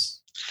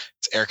 Yes.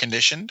 it's air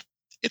conditioned,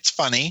 it's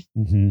funny,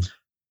 Mm-hmm.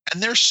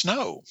 and there's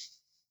snow.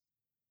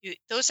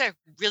 Those are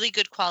really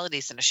good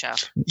qualities in a show.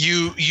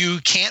 You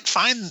can't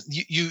find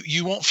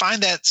you won't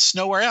find that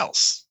nowhere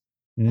else.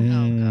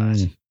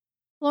 God.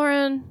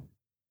 Lauren,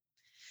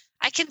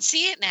 I can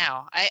see it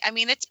now. I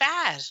mean, it's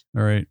bad.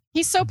 All right.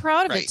 he's so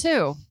proud of Right. it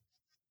too.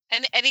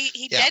 And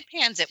he Yeah.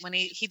 deadpans it when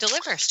he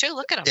delivers too.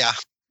 Look at him. Yeah.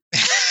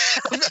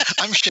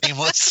 I'm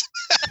shameless.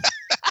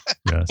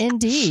 Yes.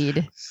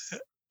 Indeed.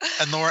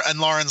 And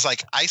Lauren's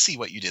like, I see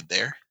what you did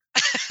there.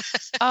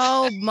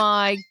 Oh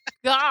my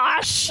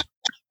gosh.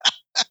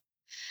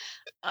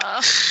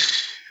 Oh,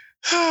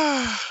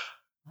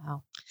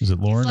 Wow. Is it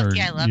Lauren or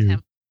lucky I love you?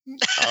 him.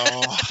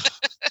 Oh,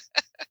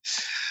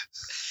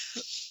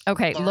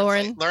 Okay,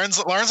 Lauren, Lauren's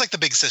like the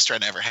big sister I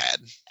never had.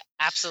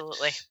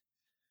 Absolutely.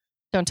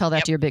 don't tell that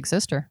Yep. to your big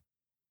sister.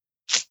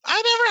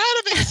 I never had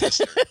a big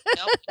sister.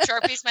 Nope.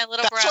 Sharpie's my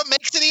little That's bro. what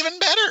makes it even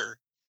better.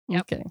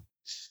 Yep. Okay.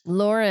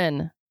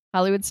 Lauren,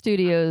 Hollywood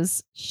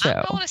Studios show.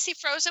 I'm going to see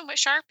Frozen with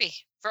Sharpie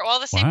for all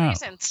the same Wow.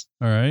 reasons.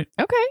 All right.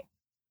 Okay.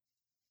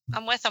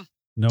 I'm with him.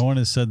 No one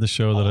has said the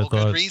show that I All good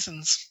thought.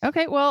 reasons.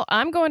 Okay, well,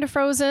 I'm going to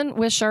Frozen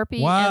with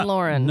Sharpie Wow. and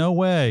Lauren. No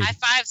way. High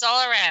fives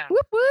all around.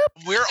 Whoop whoop.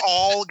 We're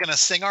all gonna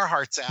sing our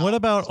hearts out. What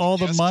about all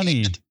the Just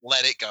money? can't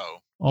let it go.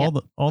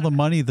 All the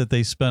money that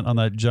they spent on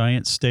that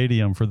giant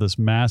stadium for this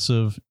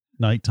massive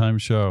nighttime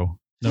show.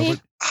 Nobody,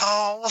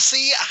 Oh, well,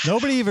 see,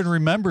 nobody even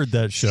remembered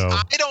that show.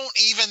 I don't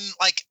even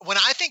like when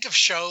I think of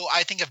show,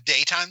 I think of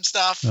daytime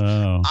stuff.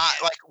 Oh,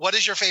 Like, what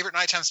is your favorite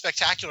nighttime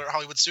spectacular at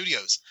Hollywood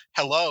Studios?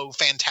 Hello,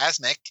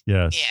 Fantasmic.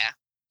 yes. Yeah.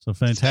 So It's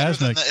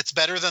Fantasmic. it's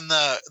better than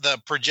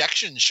the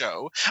projection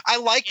show. I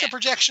like the Yeah.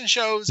 projection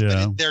shows,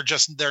 Yeah. but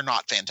they're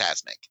not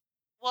Fantasmic.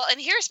 Well, and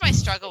here's my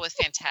struggle with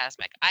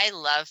Fantasmic. I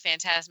love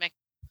Fantasmic,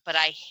 but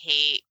I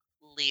hate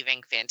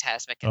leaving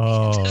Fantasmic. At the end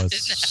Oh, of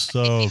it's the night.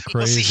 so Well,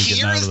 crazy see,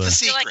 getting here out is of the there. I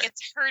feel like secret.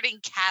 it's hurting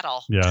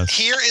cattle. Yes.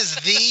 Here is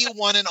the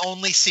one and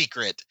only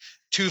secret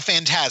to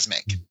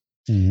Fantasmic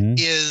Mhm.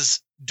 is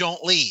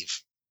don't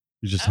leave.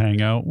 You just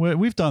hang out.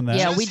 We've done that.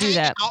 Yeah, Just we do hang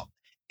that. out,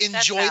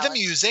 enjoy the valid.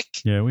 music.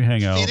 Yeah, we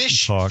hang out and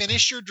talk.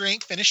 Finish your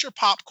drink, finish your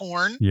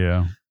popcorn,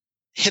 Yeah.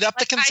 hit up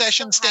Like, the I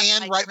concession still have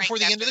stand my right drink before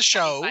the end after of the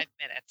show. 25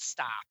 minutes.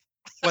 Stop.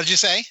 What did you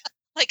say?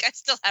 Like, I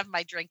still have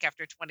my drink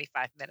after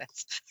 25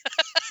 minutes.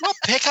 Well,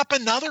 pick up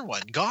another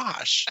one.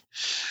 Gosh.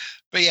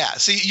 But yeah,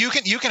 so you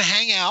can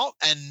hang out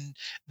and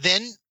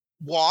then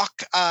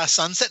walk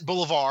Sunset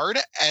Boulevard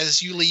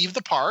as you leave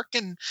the park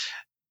and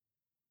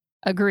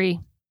Agree.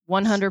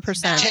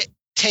 100%.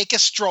 take a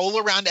stroll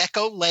around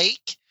Echo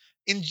Lake.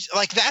 And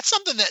like that's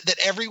something that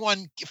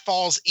everyone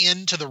falls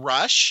into the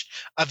rush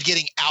of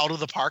getting out of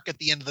the park at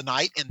the end of the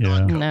night in Yeah.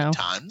 non-COVID No.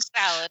 times.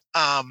 Valid.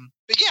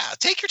 But yeah,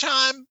 take your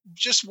time.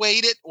 Just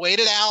wait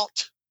it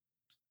out.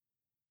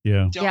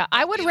 Yeah. Don't- Yeah,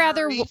 I don't would be in a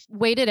rather hurry.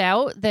 wait it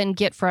out than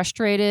get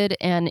frustrated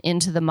and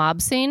into the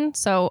mob scene.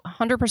 So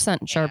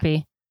 100% Yeah.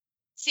 Sharpie.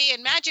 See,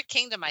 in Magic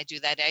Kingdom, I do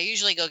that. I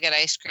usually go get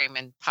ice cream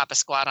and pop a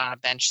squat on a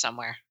bench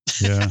somewhere.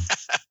 Yeah.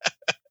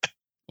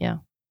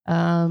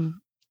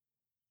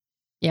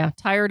 Yeah,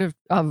 tired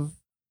of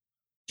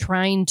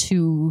trying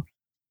to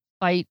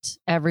fight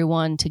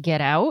everyone to get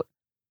out.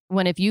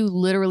 When if you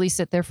literally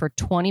sit there for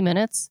 20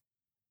 minutes,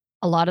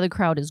 a lot of the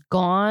crowd is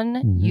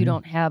gone. You Mhm.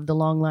 don't have the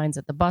long lines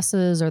at the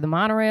buses or the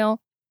monorail.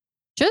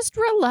 Just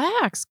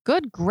relax.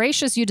 Good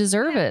gracious, you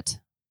deserve it.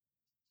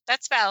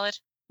 That's valid.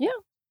 Yeah.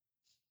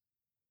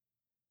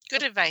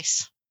 Good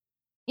advice.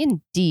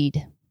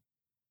 Indeed.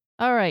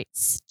 All right.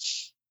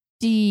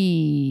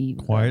 Steve.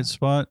 Quiet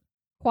Spot.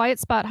 Quiet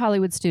Spot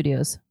Hollywood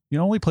Studios. The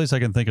only place I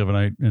can think of,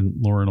 and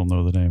Lauren will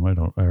know the name. I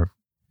don't.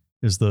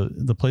 Is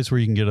the place where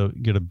you can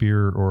get a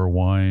beer or a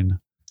wine.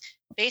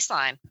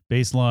 Baseline.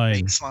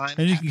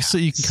 And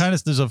you can kind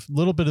of, there's a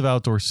little bit of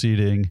outdoor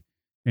seating,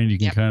 and you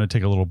can kind of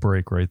take a little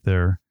break right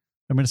there.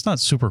 I mean, it's not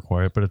super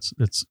quiet, but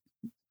it's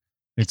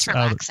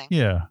relaxing.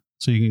 Yeah.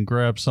 So you can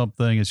grab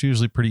something. It's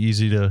usually pretty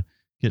easy to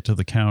get to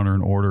the counter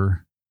and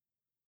order,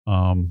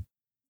 and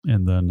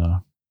then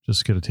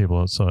just get a table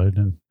outside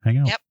and hang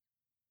out. Yep.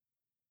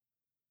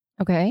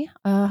 Okay.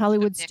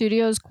 Hollywood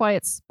Studios,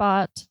 Quiet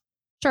Spot,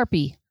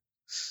 Sharpie.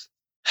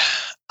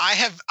 I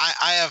have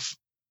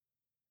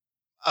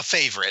a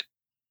favorite,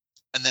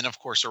 and then of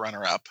course a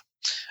runner-up.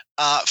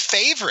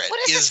 Favorite.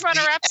 What is this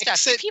runner-up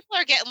stuff? People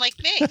are getting like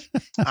me.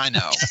 I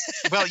know.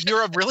 Well,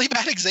 you're a really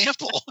bad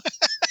example.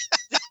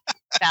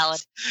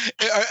 Valid.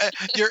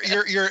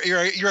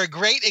 You're a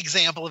great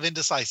example of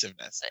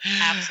indecisiveness.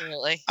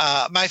 Absolutely.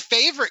 My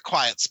favorite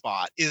quiet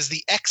spot is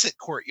the exit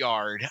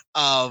courtyard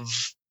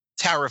of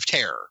Tower of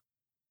Terror.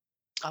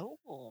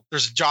 Oh.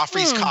 There's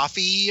Joffrey's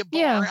Coffee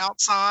bar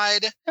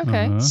outside.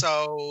 Okay.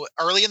 So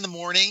early in the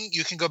morning,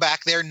 you can go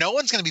back there. No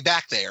one's going to be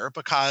back there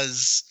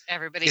because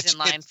everybody's in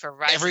line for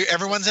rides.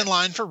 Everyone's in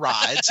line for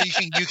rides. So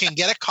you can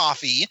get a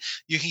coffee,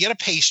 you can get a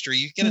pastry,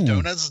 you can get a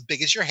donut as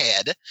big as your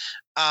head,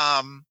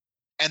 and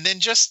then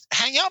just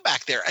hang out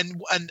back there.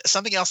 And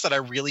something else that I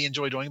really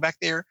enjoy doing back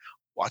there,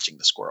 watching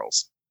the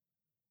squirrels.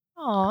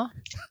 Aw.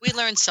 We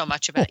learned so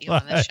much about you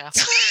on this show.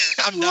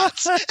 I'm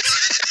nuts.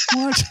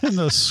 Watching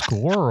the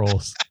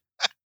squirrels.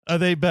 Are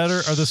they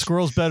better? Are the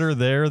squirrels better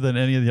there than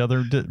any of the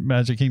other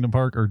Magic Kingdom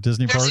Park or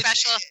Disney They're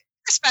parks?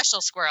 special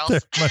squirrels.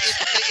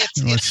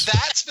 It's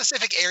that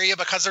specific area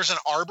because there's an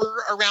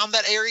arbor around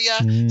that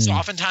area. So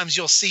oftentimes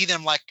you'll see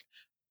them like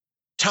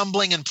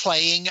tumbling and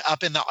playing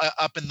up in the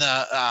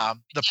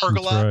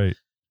pergola. That's right.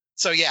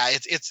 So yeah,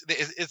 it's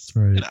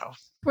right. You know,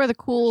 Where the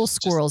cool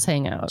squirrels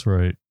hang out. That's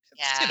right.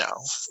 Yeah. You know,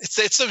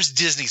 it's those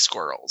Disney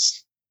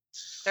squirrels.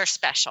 They're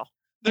special.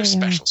 They're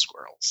special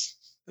squirrels.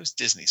 Those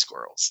Disney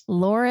squirrels.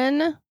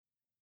 Lauren,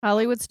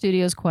 Hollywood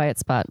Studios, Quiet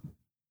Spot.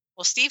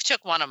 Well, Steve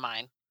took one of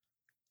mine.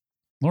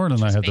 Lauren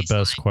and I had the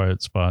best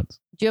quiet spots.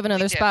 Do you have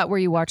another spot where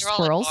you watch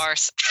squirrels?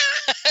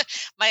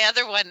 My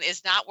other one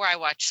is not where I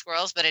watch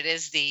squirrels, but it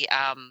is the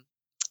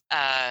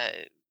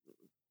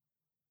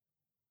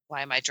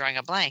why am I drawing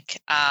a blank?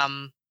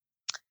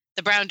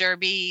 The Brown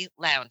Derby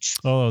Lounge.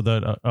 Oh,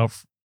 that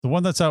the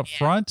one that's out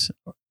front.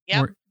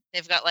 Yep.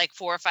 They've got like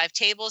 4 or 5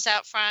 tables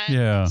out front.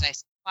 Yeah. It's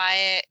nice, and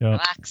quiet,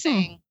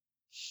 relaxing.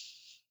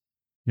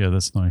 Yeah,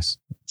 that's nice.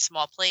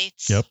 Small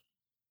plates. Yep.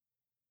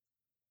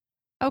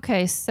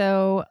 Okay,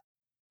 so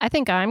I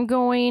think I'm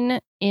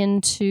going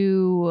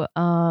into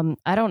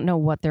I don't know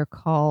what they're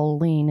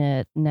calling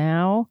it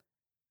now,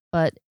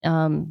 but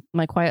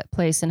my quiet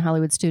place in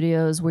Hollywood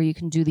Studios where you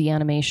can do the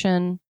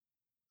animation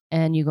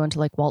and you go into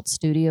like Walt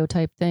Studio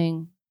type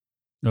thing.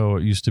 Oh,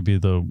 it used to be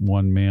the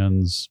one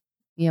man's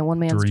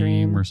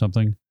dream or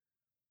something.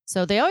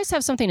 So they always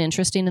have something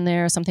interesting in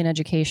there, something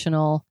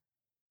educational.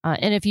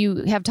 And if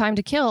you have time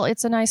to kill,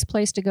 it's a nice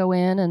place to go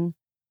in and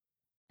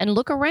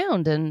look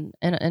around and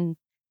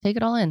take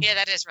it all in. Yeah,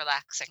 that is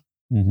relaxing.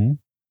 Mm-hmm.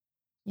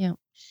 Yeah.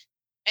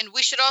 And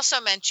we should also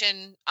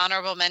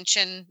honorable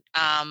mention,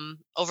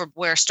 over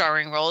where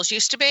Starring Rolls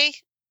used to be.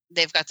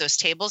 They've got those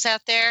tables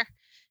out there.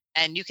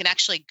 And you can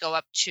actually go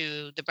up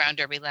to the Brown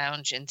Derby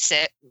Lounge and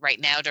sit right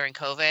now during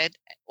COVID,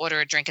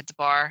 order a drink at the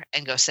bar,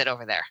 and go sit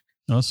over there.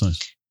 Oh, that's nice.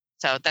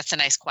 So that's a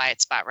nice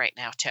quiet spot right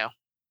now, too.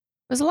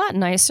 It was a lot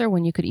nicer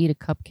when you could eat a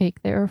cupcake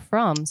there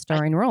from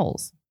Starring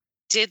Rolls.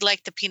 Did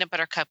like the peanut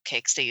butter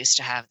cupcakes they used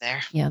to have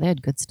there. Yeah, they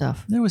had good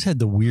stuff. They always had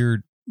the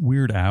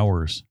weird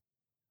hours.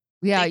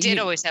 Yeah, they did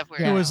always have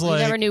weird hours. It was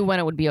like, you never knew when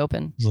it would be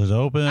open. Was it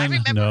open? I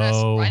remember us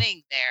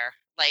running there,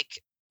 like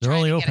they're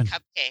only open. Get a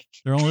cupcake.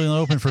 They're only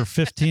open for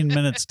 15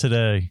 minutes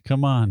today.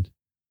 Come on.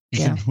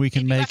 We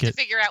can make it. You have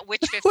to figure out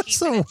which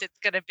 15 minutes it's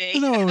going to be.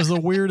 No, it was the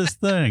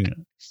weirdest thing.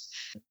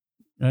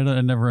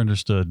 I never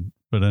understood.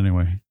 But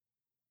anyway.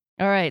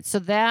 All right. So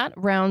that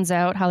rounds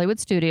out Hollywood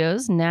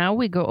Studios. Now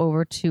we go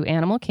over to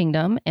Animal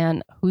Kingdom.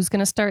 And who's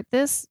going to start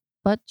this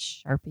but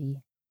Sharpie?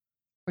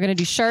 We're going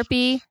to do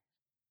Sharpie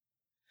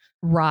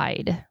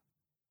ride.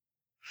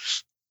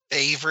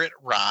 Favorite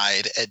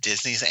ride at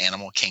Disney's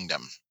Animal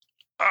Kingdom.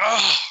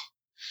 Oh,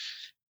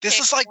 this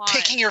is like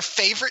picking your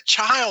favorite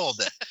child.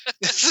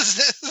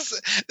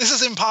 This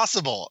is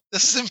impossible.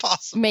 This is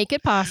impossible. Make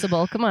it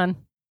possible. Come on.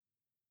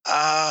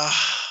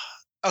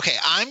 Okay,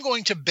 I'm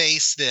going to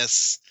base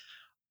this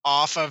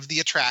off of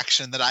the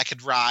attraction that I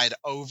could ride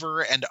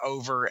over and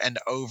over and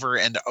over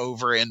and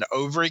over and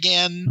over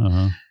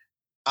again.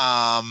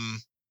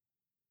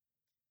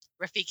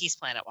 Rafiki's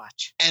Planet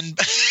Watch. And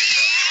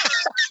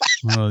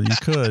well, you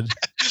could.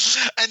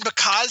 And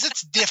because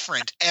it's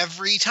different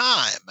every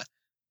time,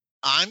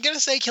 I'm going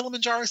to say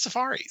Kilimanjaro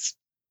Safaris.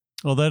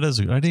 Well, that is.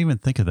 I didn't even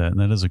think of that, and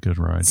that is a good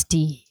ride.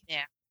 Steve.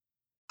 Yeah.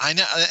 I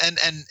know,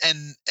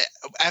 and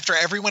after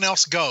everyone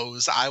else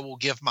goes, I will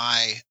give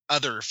my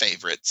other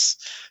favorites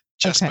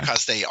just Okay.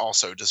 because they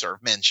also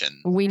deserve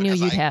mention. We knew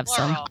because you'd I have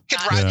some. Plural, could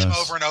not ride them Yes.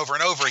 over and over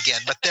and over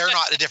again, but they're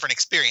not a different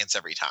experience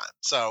every time.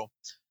 So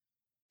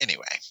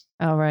anyway,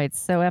 All right.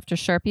 So after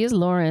Sharpie is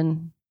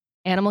Lauren,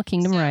 Animal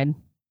Kingdom So- ride.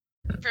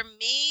 For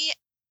me,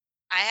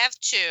 I have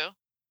two.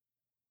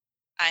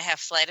 I have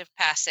Flight of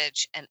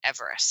Passage and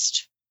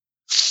Everest.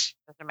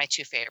 Those are my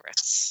two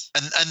favorites.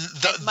 and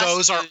must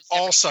those are do's every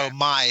also trip.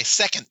 my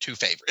second two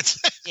favorites.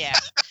 Yeah,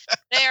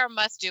 they are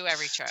must do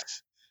every trip.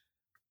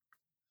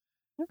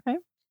 Okay.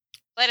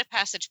 Flight of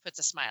Passage puts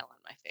a smile on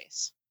my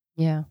face.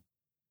 Yeah.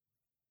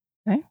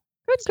 Okay.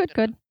 Good, It's a good,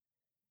 good.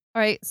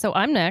 All right. So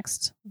I'm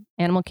next.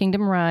 Animal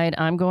Kingdom ride.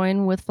 I'm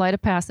going with Flight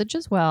of Passage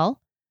as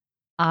well.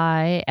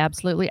 I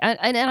absolutely, and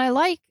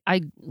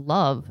I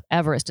love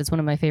Everest. It's one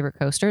of my favorite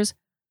coasters.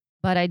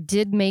 But I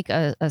did make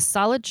a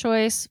solid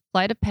choice.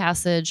 Flight of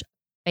Passage,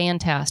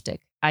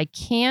 fantastic. I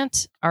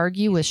can't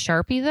argue with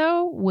Sharpie,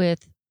 though,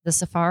 with the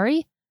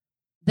safari,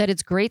 that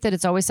it's great that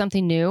it's always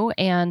something new.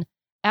 And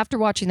after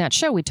watching that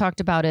show, we talked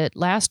about it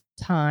last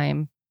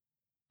time.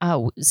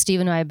 Steve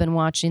and I have been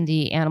watching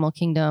the Animal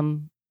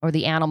Kingdom or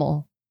the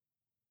Animal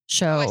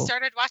show. I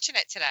started watching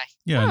it today.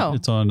 Yeah, Oh.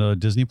 it's on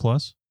Disney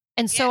Plus.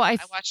 And so Yeah, I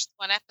watched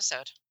one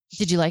episode.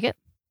 did you like it?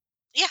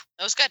 Yeah,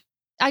 it was good.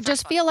 I First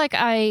just one. feel like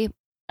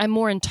I'm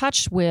more in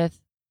touch with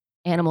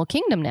Animal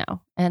Kingdom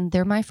now, and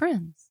they're my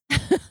friends.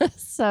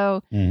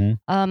 So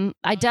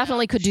I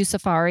definitely could do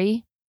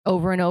safari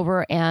over and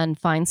over and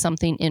find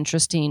something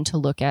interesting to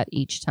look at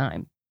each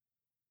time.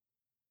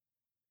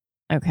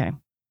 Okay.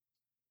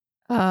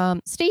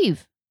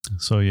 Steve,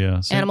 So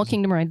yeah, same- Animal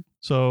Kingdom ride.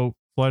 So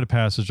Flight of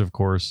Passage, of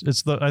course,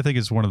 I think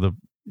it's one of the,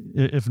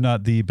 if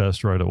not the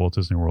best ride at Walt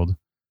Disney World.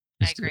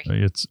 I It's-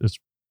 agree. It's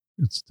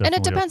definitely And it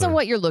up depends on there.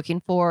 what you're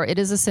looking for. It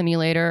is a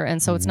simulator,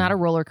 and so it's not a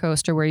roller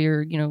coaster where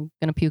you're, going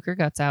to puke your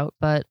guts out,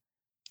 but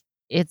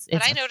it's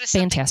But I a noticed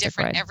something fantastic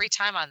different ride. every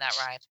time on that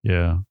ride.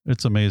 Yeah,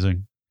 it's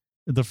amazing.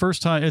 The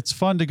first time, it's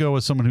fun to go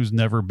with someone who's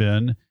never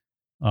been.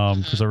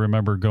 Because I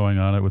remember going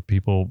on it with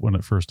people when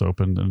it first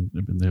opened, and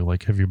they're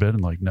like, "Have you been?"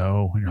 And like,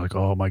 "No," and you're like,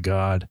 "Oh my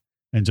god!"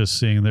 And just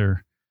seeing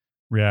their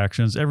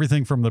reactions,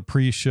 everything from the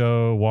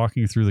pre-show,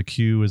 walking through the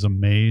queue is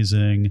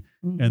amazing,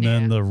 and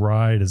then the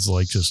ride is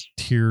like just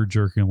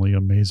tear-jerkingly,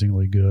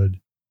 amazingly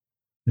good.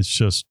 It's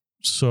just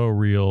so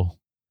real.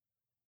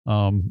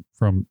 From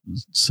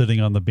sitting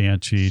on the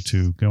Banshee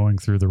to going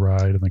through the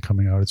ride and then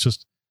coming out, it's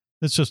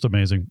just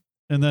amazing.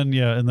 And then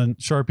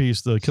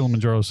Sharpie's the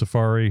Kilimanjaro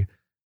Safari,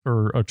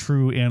 for a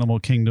true Animal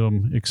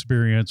Kingdom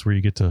experience where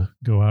you get to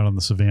go out on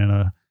the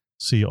savannah,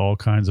 see all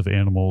kinds of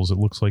animals. It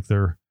looks like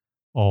they're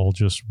all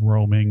just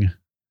roaming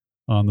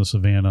on the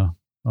savannah.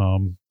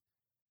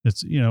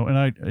 It's,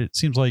 it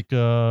seems like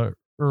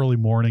early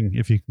morning,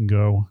 if you can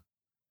go,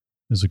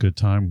 is a good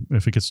time.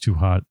 If it gets too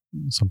hot,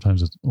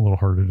 sometimes it's a little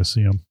harder to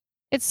see them.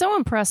 It's so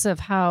impressive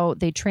how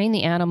they train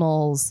the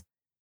animals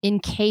in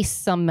case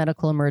some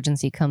medical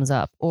emergency comes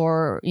up,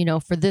 or,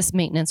 for this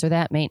maintenance or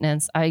that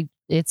maintenance.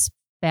 It's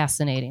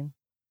fascinating.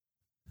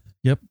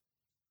 Yep.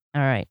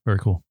 All right. Very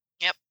cool.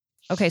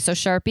 Okay, so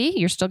Sharpie,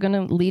 you're still going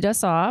to lead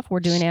us off. We're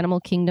doing Animal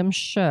Kingdom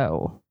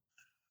show.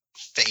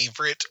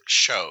 Favorite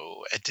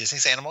show at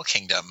Disney's Animal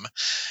Kingdom.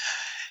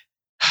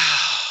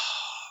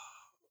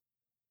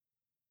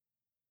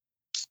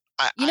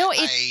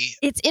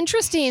 It's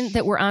interesting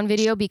that we're on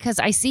video because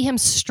I see him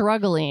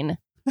struggling.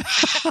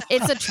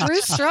 It's a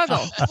true struggle.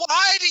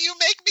 Why do you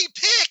make me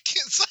pick?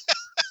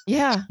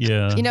 Yeah.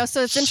 Yeah.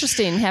 So it's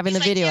interesting having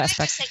He's the like, video "Can't I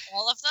aspect. just say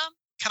all of them?"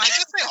 Can I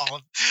just say all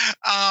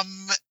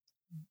of them?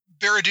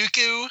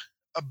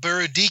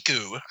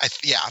 Buridiku.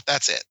 Yeah,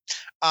 that's it.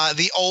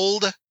 The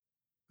old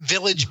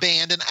village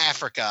band in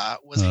Africa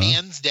was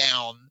hands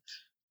down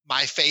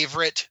my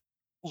favorite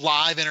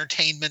live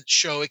entertainment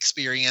show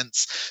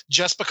experience,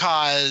 just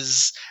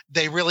because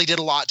they really did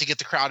a lot to get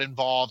the crowd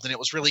involved, and it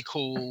was really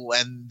cool,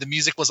 and the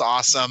music was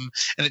awesome,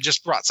 and it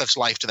just brought such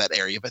life to that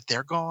area. But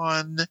they're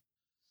gone.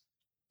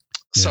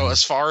 So Yeah.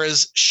 as far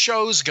as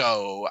shows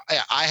go,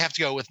 I have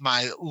to go with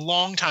my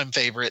longtime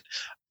favorite,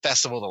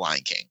 Festival of the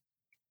Lion King.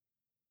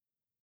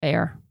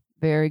 Fair.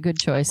 Very good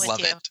choice. With Love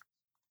you. it.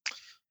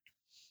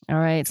 All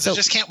right. 'Cause So, I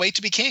just can't wait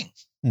to be king.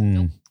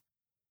 Mm.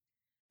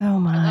 oh I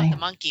love my. the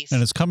monkeys.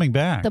 And it's coming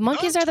back. The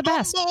monkeys are the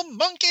best. Humble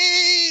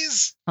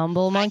monkeys.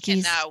 Humble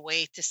monkeys. I cannot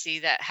wait to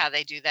see how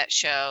they do that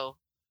show.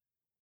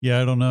 Yeah,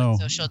 I don't know.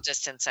 With social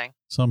distancing.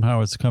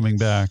 Somehow it's coming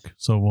back,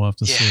 so we'll have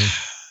to Yeah. see.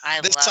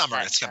 love This summer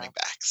that it's show. coming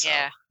back. So.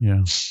 Yeah,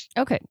 Yeah.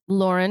 Okay.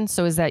 Lauren,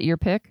 so is that your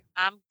pick?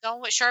 I'm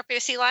going with Sharpie to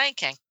see Lion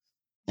King.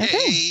 Okay.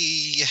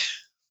 Hey.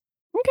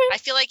 Okay. I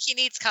feel like he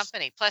needs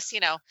company. Plus,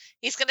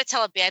 he's going to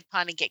tell a bad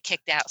pun and get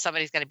kicked out.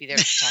 Somebody's going to be there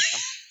to protect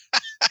him.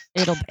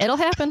 It'll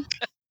happen.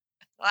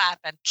 It'll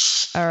happen.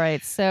 All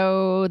right.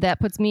 So that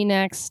puts me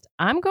next.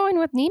 I'm going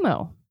with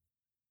Nemo.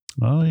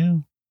 Oh yeah.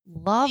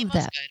 Love Nemo's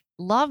that. good.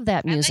 Love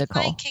that I like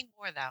musical. Lion King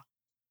more though.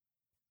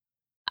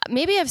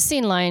 Maybe I've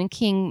seen Lion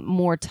King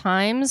more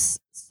times,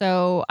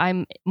 so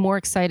I'm more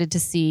excited to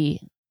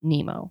see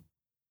Nemo.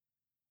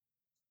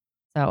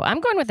 So I'm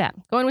going with that.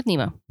 Going with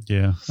Nemo.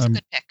 Yeah. It's a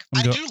good pick.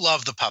 I'm I go- do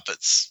love the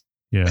puppets.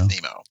 Yeah. with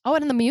Nemo. Oh,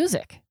 and the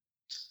music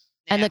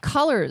and Yeah. the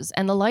colors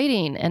and the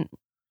lighting. And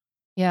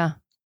yeah,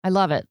 I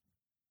love it.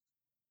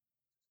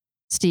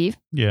 Steve?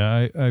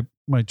 Yeah. I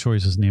my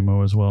choice is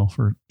Nemo as well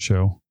for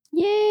show.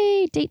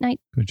 Yay, date night.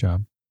 Good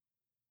job.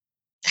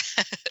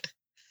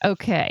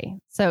 Okay,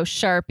 so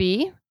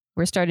Sharpie,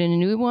 we're starting a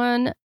new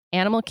one.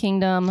 Animal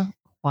Kingdom,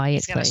 Quiet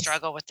He's gonna Place.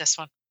 struggle with this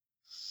one.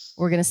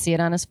 We're gonna see it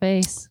on his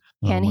face.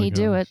 Oh Can my he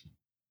do gosh. it?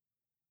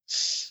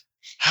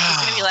 He's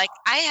gonna be like,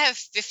 I have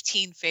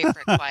 15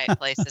 favorite quiet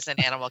places in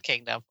Animal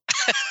Kingdom.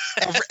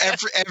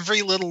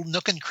 every little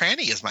nook and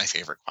cranny is my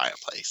favorite quiet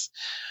place.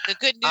 The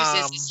good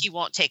news is he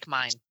won't take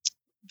mine.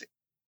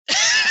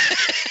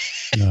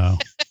 No.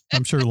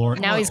 I'm sure Lauren.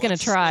 Now he's gonna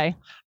let's- try.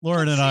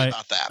 Lauren Let's and see I.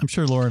 about that. I'm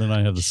sure Lauren and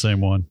I have the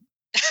same one.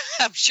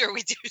 I'm sure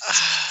we do.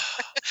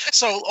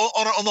 So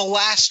on the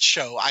last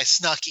show, I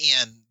snuck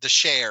in the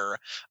share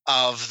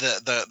of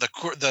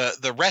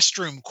the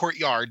restroom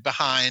courtyard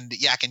behind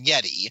Yak and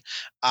Yeti.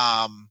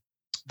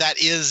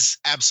 That is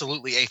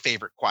absolutely a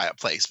favorite quiet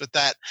place, but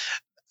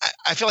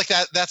I feel like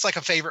that's like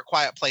a favorite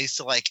quiet place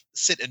to like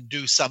sit and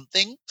do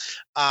something.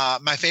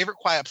 My favorite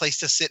quiet place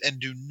to sit and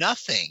do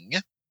nothing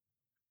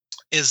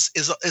is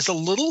a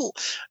little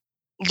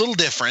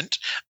different,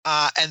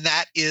 and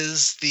that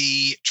is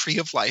the Tree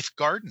of Life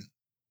garden.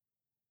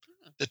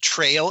 The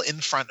trail in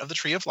front of the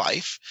Tree of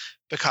Life,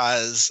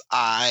 because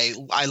I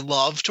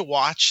love to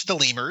watch the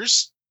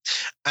lemurs,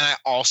 and I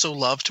also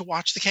love to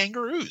watch the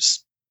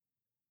kangaroos.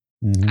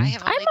 Mhm. I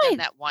have I only might- done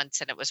that once,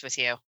 and it was with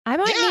you. I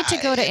might need to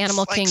go to it's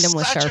Animal like Kingdom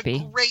with such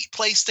Sharpie. a great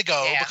place to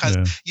go Yeah. because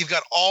Yeah. you've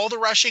got all the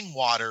rushing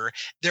water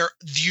there.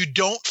 You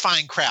don't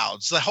find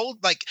crowds. The whole,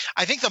 like,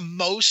 I think the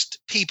most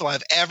people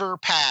I've ever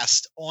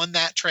passed on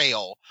that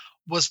trail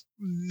was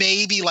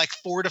maybe like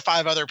 4 to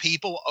 5 other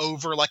people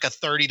over like a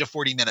 30 to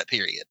 40 minute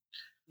period.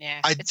 Yeah,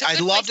 I'd It's a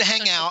good love place to hang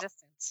social out.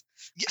 distance.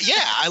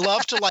 Yeah, I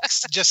love to like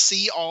just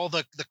see all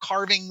the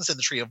carvings and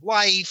the Tree of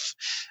Life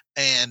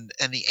and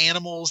the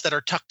animals that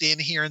are tucked in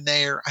here and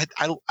there.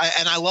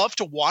 I love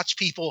to watch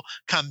people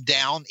come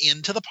down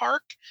into the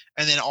park,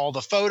 and then all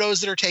the photos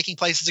that are taking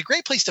place. It's a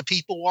great place to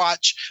people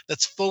watch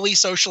that's fully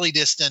socially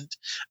distant,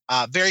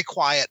 very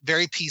quiet,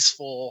 very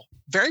peaceful,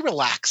 very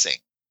relaxing.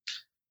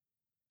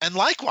 And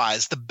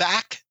likewise, the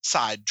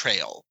backside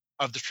trail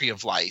of the Tree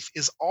of Life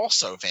is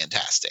also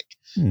fantastic.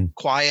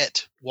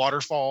 Quiet,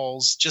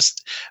 waterfalls,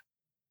 just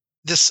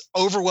this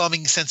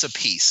overwhelming sense of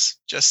peace.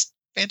 Just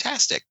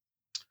fantastic.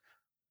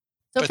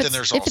 So But then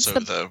there's if it's also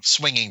the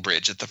swinging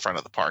bridge at the front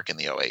of the park in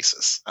the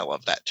Oasis. I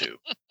love that too.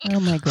 Oh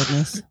my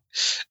goodness.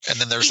 And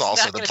then there's He's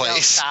also not the gonna go,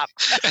 place. stop.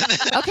 And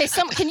then, Okay,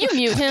 can you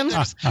mute him?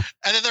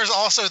 and then there's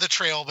also the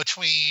trail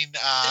between. The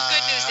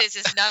good news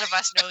is none of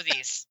us know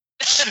these.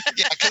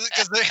 Yeah,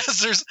 because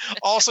there's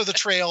also the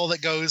trail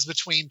that goes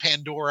between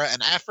Pandora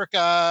and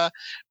Africa,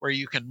 where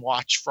you can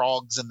watch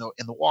frogs in the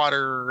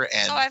water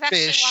and Oh, I've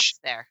actually fish. walked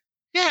there.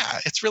 Yeah,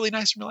 it's really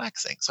nice and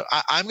relaxing. So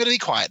I'm going to be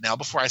quiet now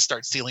before I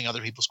start stealing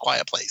other people's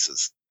quiet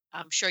places.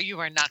 I'm sure you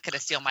are not going to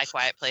steal my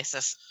quiet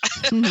places.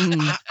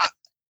 Hmm.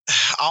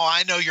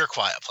 I know your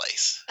quiet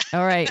place.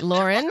 All right,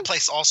 Lauren. The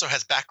place also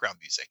has background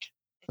music.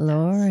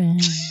 Lauren.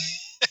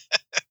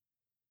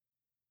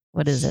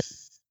 What is it?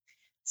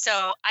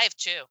 So I have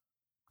two,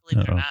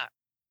 believe it or Uh-oh. not.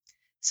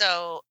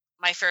 So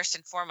my first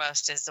and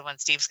foremost is the one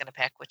Steve's going to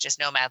pick, which is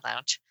Nomad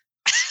Lounge.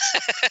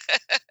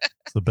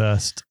 It's the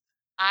best.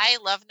 I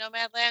love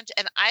Nomad Lounge,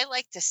 and I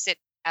like to sit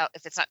out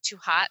if it's not too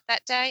hot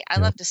that day. I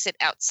Yep. love to sit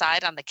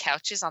outside on the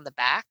couches on the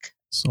back,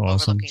 It's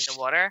awesome. overlooking the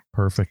water.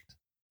 Perfect.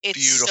 It's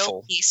so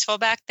Beautiful. peaceful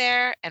back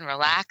there and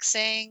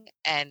relaxing,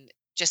 and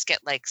just get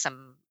like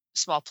some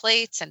small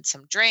plates and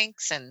some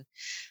drinks, and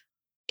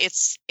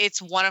it's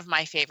one of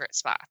my favorite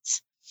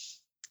spots.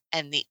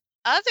 And the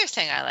other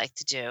thing I like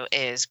to do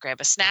is grab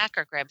a snack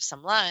or grab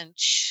some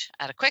lunch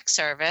at a quick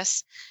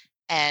service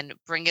and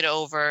bring it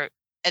over.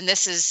 And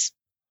this is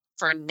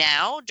for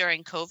now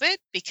during COVID,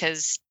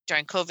 because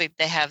during COVID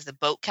they have the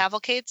boat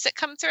cavalcades that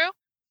come through.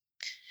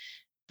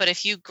 But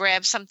if you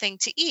grab something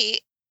to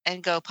eat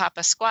and go pop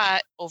a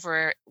squat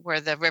over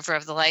where the River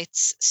of the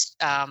Lights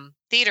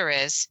theater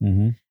is,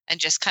 Mm-hmm. and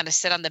just kind of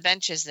sit on the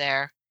benches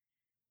there,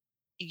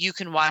 you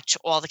can watch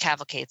all the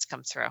cavalcades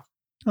come through.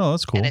 Oh,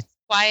 that's cool. And it's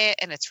quiet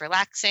and it's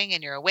relaxing,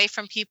 and you're away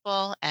from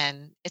people,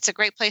 and it's a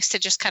great place to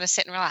just kind of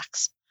sit and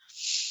relax.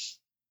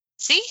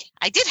 See,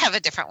 I did have a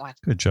different one.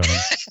 Good job.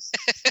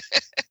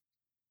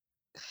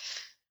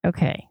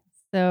 Okay,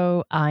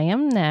 so I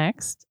am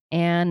next,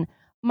 and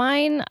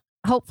mine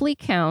hopefully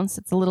counts.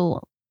 It's a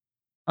little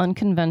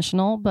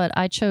unconventional, but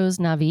I chose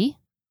Navi,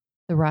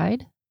 the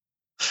ride.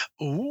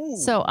 Ooh.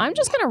 So I'm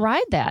just going to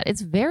ride that.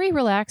 It's very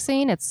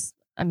relaxing. It's,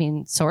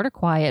 sort of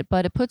quiet,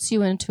 but it puts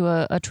you into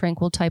a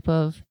tranquil type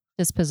of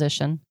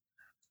disposition.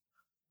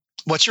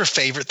 What's your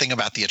favorite thing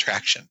about the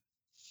attraction?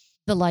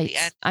 The lights.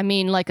 Yeah.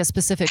 Like a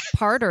specific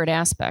part or an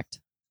aspect.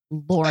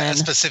 Lauren. A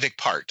specific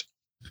part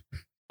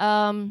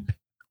Um,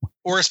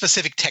 or a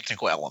specific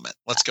technical element.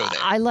 Let's go there.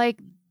 I like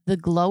the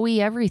glowy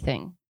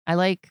everything. I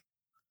like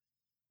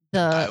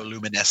the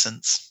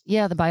Bioluminescence.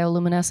 the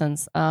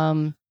bioluminescence.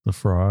 The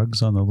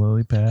frogs on the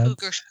lily pads.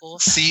 Cougar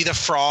schools. See the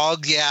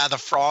frog? Yeah, the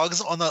frogs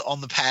on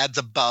the pads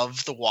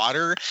above the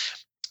water.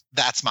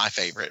 That's my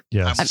favorite.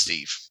 Yes. I'm with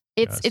Steve.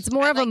 It's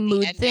more I of a like the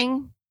mood ending.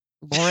 thing,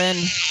 Lauren.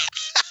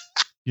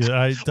 Yeah,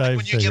 I When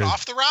you figured get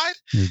off the ride,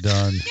 you're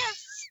done. Yes.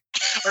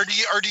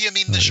 or do you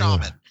mean the Yeah.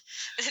 shaman?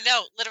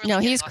 No, literally. No,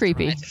 getting he's off the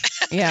creepy. ride.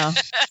 Yeah,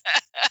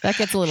 that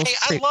gets a little Hey,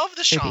 I creepy. love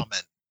the shaman.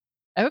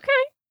 Okay.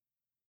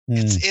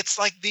 Mm. It's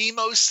like the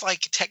most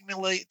like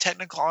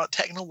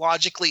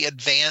technologically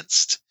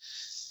advanced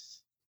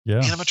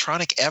Yeah.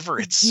 animatronic ever.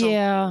 It's so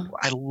Yeah. cool.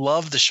 I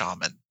love the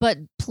shaman. But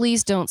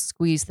please don't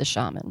squeeze the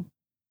shaman.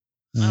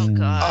 Oh Mm.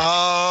 God.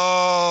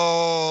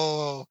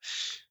 Oh,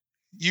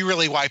 you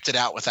really wiped it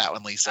out with that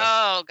one, Lisa.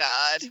 Oh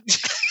God.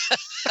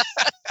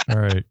 All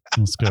right,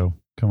 let's go.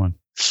 Come on.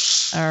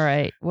 All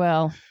right.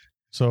 Well,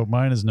 So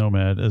mine is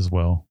Nomad as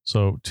well.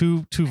 So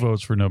two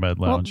votes for Nomad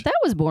Lounge. that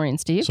was boring,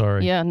 Steve.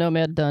 Sorry. Yeah,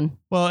 Nomad done.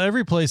 Well,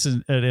 every place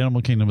at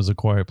Animal Kingdom is a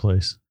quiet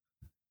place.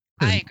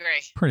 I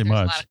agree. pretty There's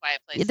much. A lot of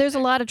quiet places There's a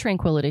there. lot of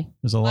tranquility.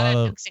 There's a lot lot of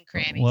of nooks and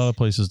crannies. a lot of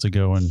places to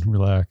go and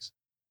relax.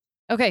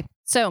 Okay,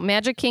 so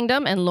Magic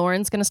Kingdom, and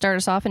Lauren's going to start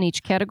us off in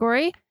each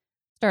category,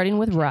 starting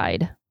with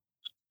ride.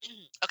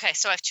 Okay,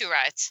 so I have two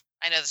rides.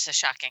 I know this is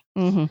shocking.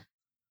 Mm-hmm.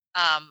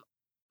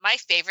 My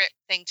favorite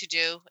thing to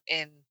do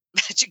in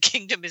Magic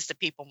Kingdom is the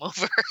People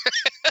Mover.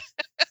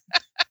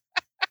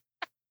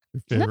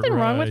 Your favorite Nothing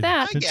wrong with ride.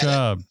 that. I Good get it.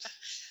 job.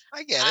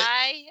 I get it.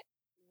 I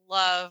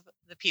love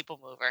the People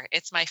Mover.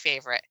 It's my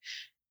favorite.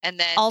 And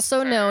then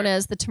Also for known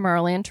as the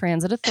Tomorrowland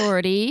Transit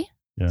Authority,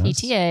 Yes.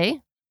 TTA.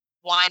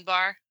 Wine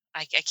Bar.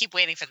 I keep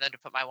waiting for them to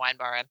put my wine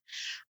bar in.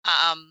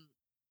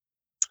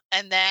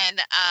 And then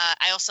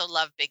I also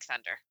love Big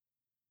Thunder.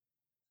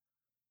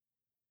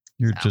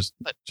 You're So,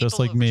 but just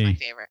People like Mover's my me.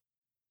 favorite.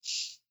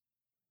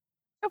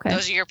 Okay,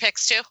 Those are your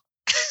picks too.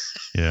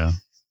 Yeah.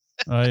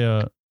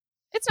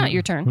 it's not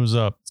your turn. Who's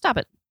up? Stop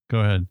it. Go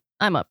ahead.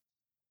 I'm up.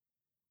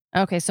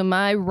 Okay, so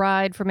my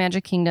ride for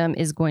Magic Kingdom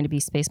is going to be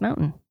Space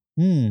Mountain.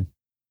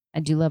 I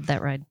do love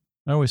that ride.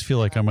 I always feel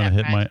like I I'm love gonna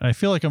that hit my. I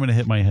feel like I'm gonna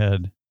hit my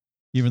head,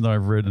 even though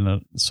I've ridden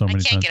it so I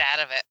many can't times. get out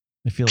of it.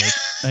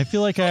 I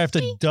feel like I have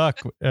to duck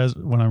as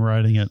when I'm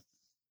riding it,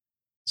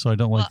 so I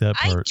don't like that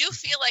I part. do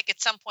feel like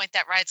at some point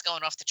that ride's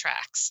going off the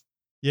tracks.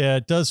 Yeah,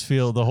 it does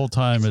feel the whole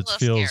time. It's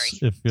It a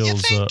little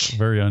feels think?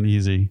 very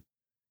uneasy.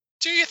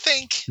 Do you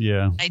think?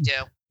 Yeah, I do.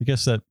 I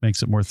guess that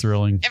makes it more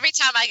thrilling. Every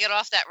time I get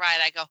off that ride,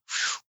 I go,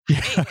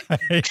 "Whew,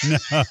 I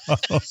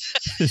know.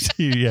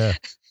 Yeah,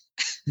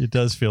 it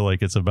does feel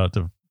like it's about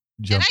to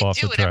jump and I off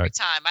do the it every track.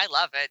 time. I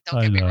love it. Don't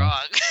I get me know.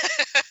 wrong.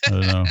 I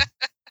don't know.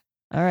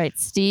 All right,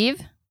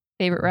 Steve,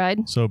 favorite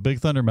ride? So Big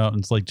Thunder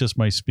Mountain's like just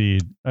my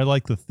speed. I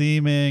like the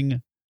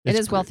theming. It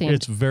is well themed.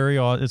 It's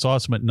it's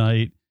awesome at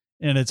night,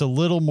 and it's a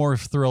little more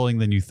thrilling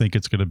than you think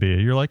it's going to be.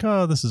 You're like,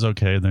 oh, this is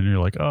okay, and then you're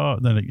like, oh,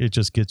 then it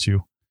just gets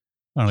you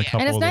on a Yeah. couple.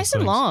 And it's of nice those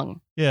and things.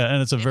 long. Yeah,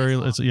 and it's a It is very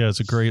long. it's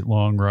a great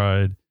long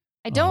ride.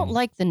 I don't Um,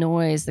 like the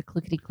noise, the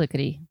clickety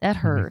clickety. That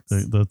hurts.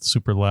 The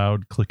super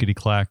loud clickety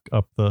clack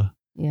up the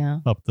Yeah.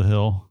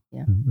 hill.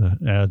 Yeah. That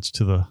adds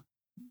to the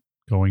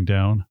going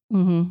down.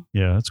 Mm-hmm.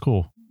 Yeah, it's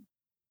cool.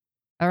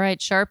 All right,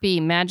 Sharpie,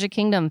 Magic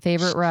Kingdom,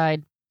 favorite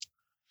ride.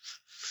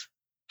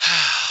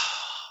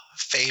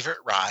 Favorite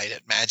ride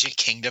at Magic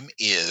Kingdom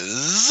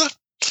is,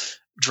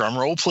 drum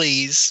roll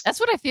please, That's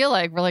what I feel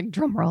like. We're like,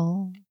 drum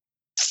roll.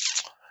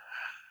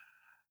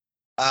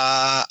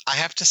 I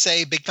have to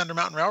say Big Thunder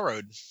Mountain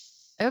Railroad.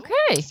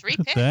 Okay. 3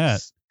 Look at picks.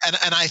 that.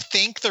 And I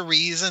think the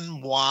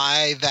reason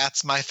why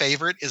that's my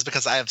favorite is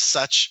because I have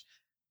such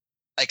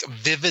like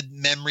vivid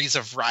memories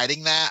of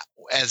riding that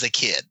as a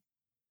kid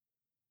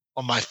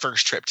on my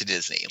first trip to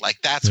Disney. Like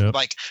that's Yep.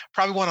 like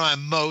probably one of my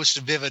most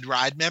vivid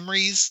ride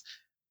memories.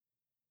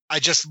 I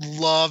just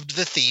loved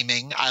the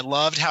theming. I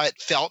loved how it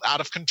felt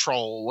out of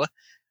control.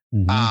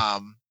 Mhm.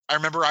 I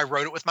remember I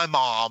rode it with my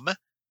mom.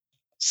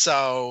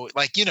 So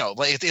like,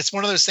 like it's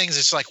one of those things.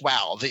 It's like,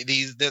 wow,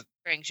 the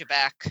Brings you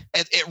back.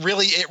 it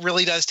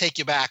really does take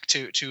you back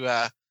to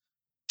a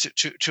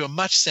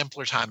much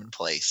simpler time and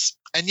place,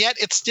 and yet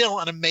it's still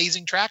an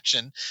amazing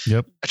attraction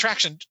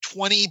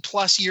 20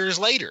 plus years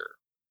later.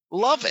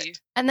 Love it.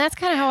 And that's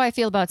kind of how I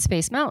feel about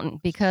Space Mountain,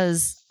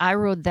 because I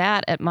rode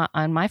that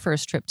on my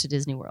first trip to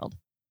Disney World.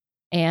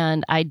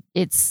 And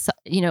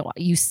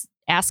you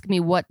ask me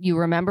what you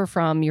remember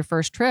from your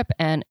first trip,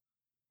 and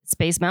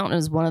Space Mountain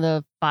is one of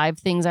the 5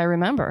 things I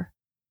remember.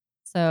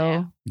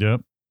 So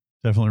Yep.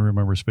 Definitely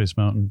remember Space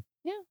Mountain.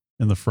 Yeah.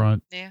 In the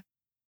front. Yeah.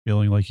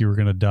 Feeling like you were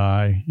gonna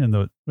die in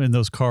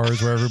those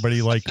cars where everybody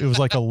it was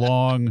like a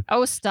long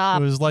oh,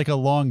 stop. it was like a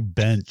long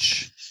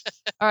bench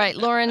All right,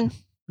 Lauren.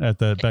 at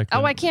the back. Oh,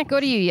 then. I can't go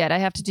to you yet. I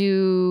have to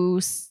do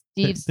They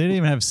Steve's. didn't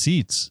even have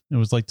seats. It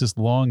was like this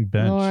long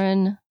bench.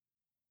 Lauren.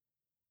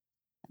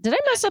 Did I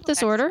mess up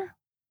this order?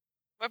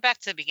 We're back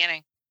to the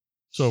beginning.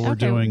 So we're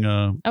Okay. doing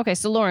Okay,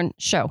 so Lauren,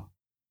 show.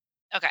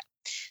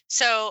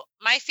 So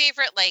my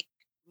favorite like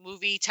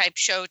movie type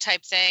show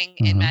type thing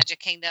in Mhm. Magic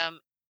Kingdom,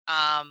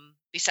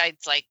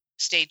 besides like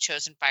stage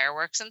shows and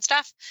fireworks and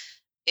stuff,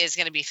 is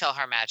going to be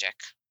PhilharMagic.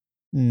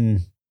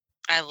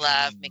 I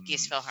love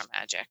Mickey's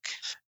PhilharMagic.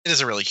 It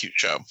is a really cute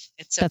show.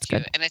 It's so That's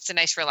cute, good. and it's a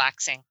nice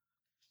relaxing.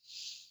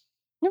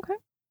 Okay.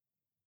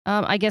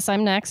 I guess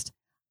I'm next.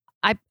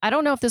 I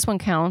don't know if this one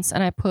counts,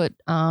 and I put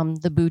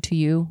the Boo to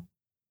You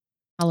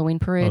Halloween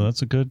Parade. Oh,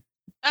 that's a good.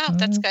 Oh,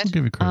 that's I'll good.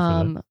 give you credit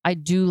for that. I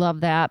do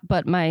love that,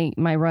 but my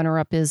runner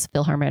up is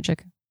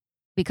PhilharMagic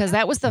because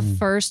that was the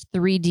first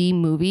 3D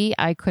movie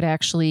I could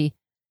actually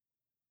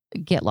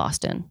get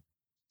lost in.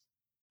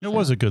 It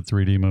was a good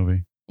 3D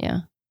movie.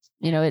 Yeah,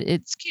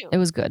 it's cute. It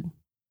was good.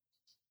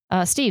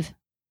 Steve.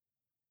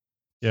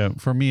 Yeah,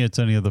 for me, it's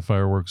any of the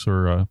fireworks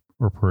or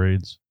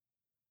parades.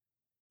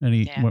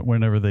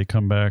 Whenever they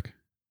come back.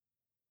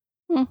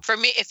 For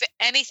me, if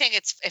anything,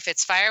 if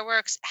it's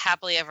fireworks,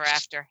 Happily Ever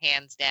After,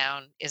 hands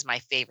down, is my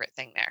favorite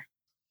thing there.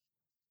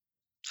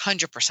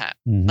 100%.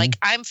 Mm-hmm. Like,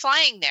 I'm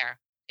flying there.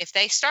 If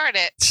they start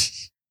it,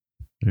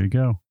 there you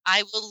go.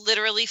 I will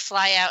literally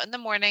fly out in the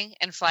morning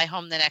and fly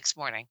home the next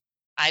morning.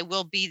 I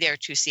will be there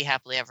to see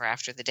Happily Ever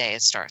After the day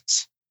it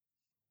starts.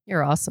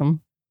 You're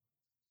awesome.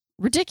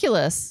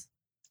 Ridiculous,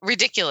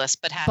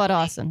 but happily. But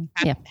awesome.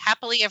 Yeah.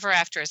 Happily Ever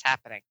After is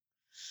happening.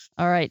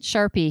 All right,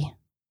 Sharpie,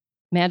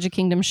 Magic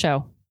Kingdom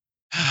show.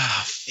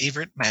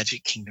 Favorite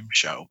Magic Kingdom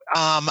show.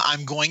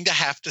 I'm going to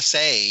have to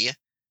say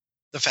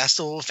the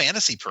Festival of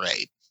Fantasy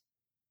Parade.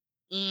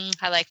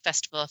 I like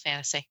Festival of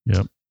Fantasy.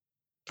 Yep.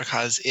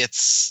 Because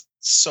it's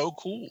so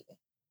cool.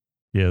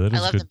 Yeah, that is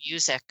I love good, the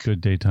music.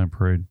 Good daytime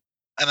parade.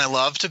 And I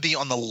love to be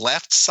on the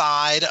left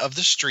side of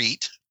the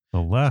street. The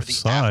left for the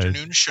side.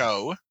 afternoon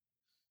show.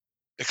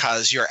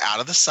 Because you're out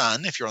of the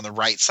sun. If you're on the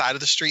right side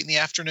of the street in the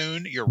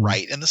afternoon, you're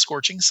right in the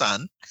scorching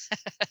sun.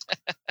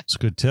 It's a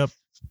good tip.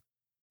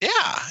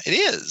 Yeah, it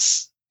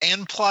is.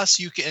 And plus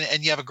you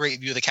have a great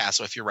view of the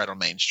castle if you're right on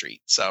Main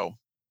Street. So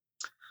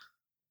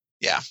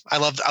yeah, I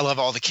love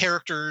all the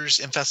characters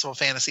in Festival of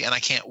Fantasy, and I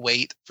can't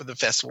wait for the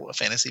Festival of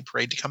Fantasy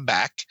Parade to come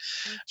back.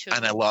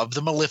 And I love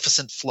the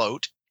Maleficent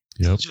float.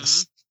 Yep.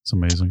 It's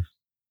amazing.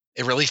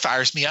 It really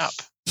fires me up.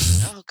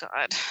 Oh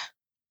God.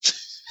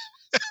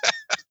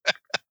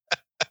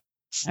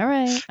 All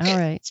right.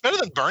 It's better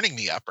than burning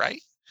me up,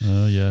 right?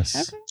 Oh, yes.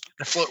 Okay.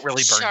 The float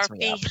really burns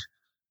me up.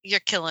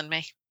 You're killing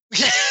me.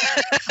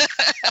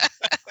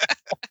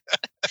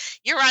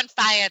 You're on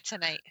fire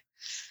tonight.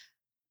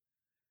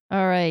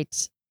 All right,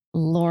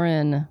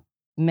 Lauren,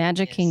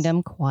 Magic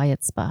Kingdom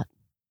Quiet Spot.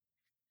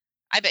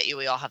 I bet you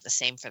we all have the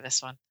same for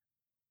this one.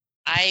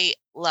 I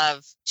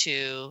love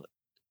to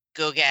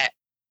go get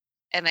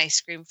an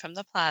ice cream from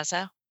the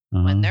plaza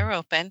when they're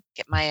open,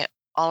 get my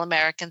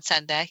All-American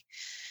sundae,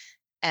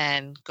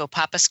 and go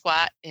pop a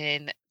squat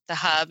in the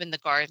hub in the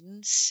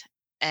gardens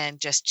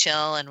and just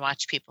chill and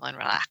watch people and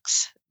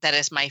relax. That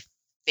is my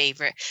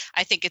favorite.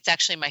 I think it's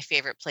actually my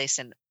favorite place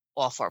in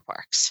all 4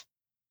 parks,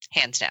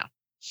 hands down.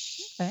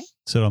 Okay.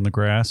 Sit on the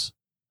grass.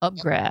 Up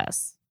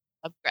grass.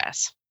 Up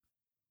grass.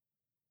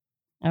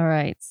 All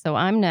right. So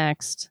I'm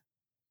next.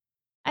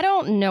 I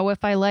don't know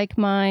if I like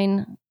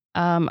mine.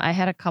 I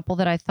had a couple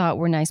that I thought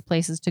were nice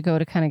places to go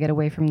to kind of get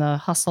away from the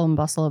hustle and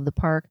bustle of the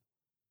park.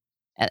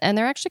 And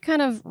they're actually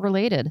kind of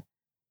related.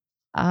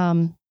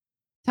 Tom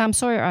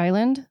Sawyer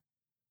Island.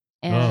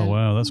 And, oh,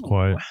 wow. That's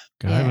quiet.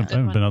 God, I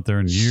haven't been out there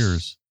in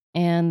years.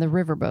 And the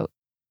riverboat.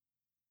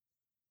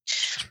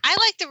 I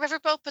like the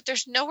riverboat, but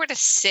there's nowhere to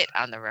sit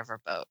on the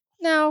riverboat.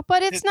 No,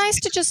 but it's nice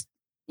to just,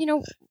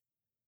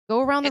 go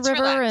around the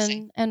river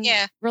relaxing. and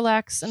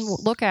relax and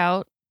look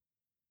out.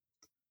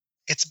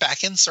 It's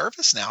back in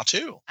service now,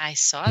 too. I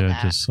saw that.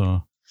 that. Just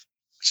saw.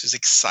 Which is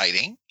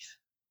exciting.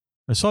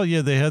 I saw,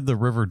 they had the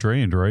river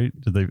drained, right?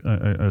 Did they?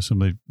 I assume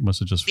they must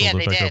have just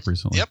filled it back up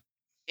recently. Yep.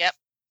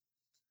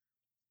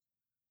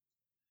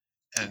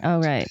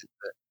 All right.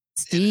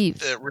 Steve.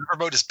 The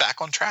riverboat is back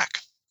on track.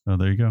 Oh,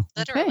 there you go.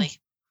 Literally.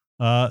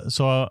 Okay.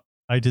 So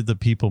I did the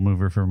People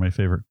Mover for my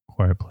favorite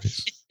quiet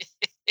place.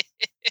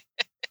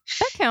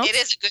 That counts. It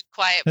is a good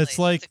quiet place. It's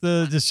like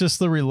it's just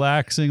the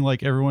relaxing,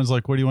 like everyone's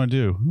like, what do you want to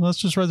do? Let's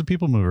just ride the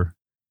People Mover.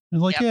 And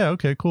like, yeah,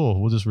 okay,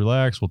 cool. We'll just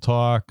relax. We'll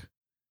talk.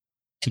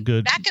 It's a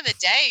good. Back in the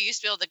day, you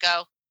used to be able to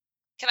go,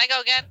 can I go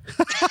again?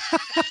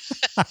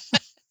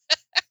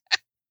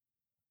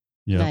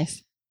 Yeah.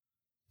 Nice.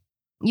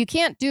 You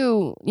can't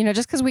do,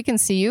 just because we can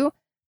see you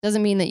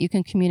doesn't mean that you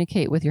can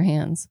communicate with your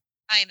hands.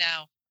 I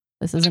know.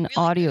 This is an really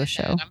audio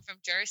show. I'm from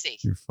Jersey.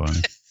 You're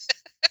funny.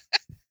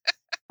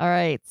 All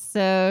right.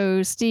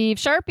 So, Steve,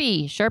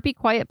 Sharpie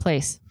Quiet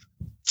Place.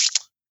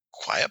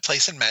 Quiet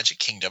Place in Magic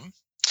Kingdom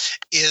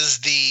is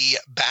the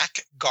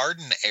back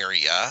garden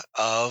area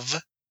of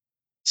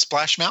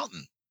Splash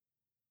Mountain.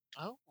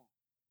 Oh.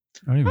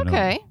 I don't even know.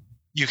 Okay.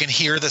 You can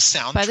hear the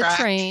soundtrack By the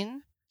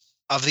train.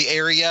 of the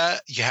area.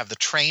 You have the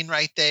train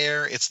right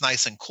there. It's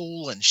nice and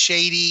cool and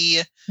shady.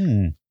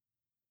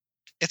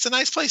 It's a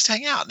nice place to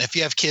hang out. And if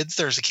you have kids,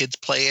 there's a kids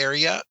play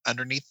area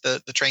underneath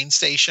the train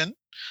station.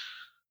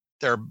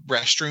 There are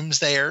restrooms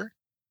there.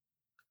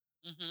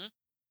 Mm-hmm.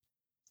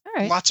 All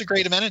right. Lots of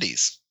great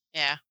amenities.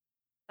 Yeah,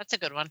 that's a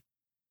good one.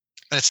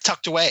 And it's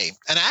tucked away.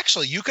 And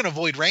actually, you can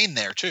avoid rain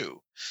there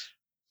too.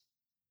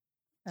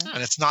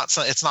 And it's not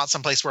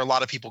someplace where a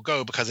lot of people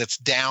go because it's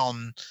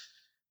down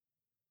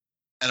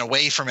and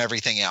away from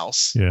everything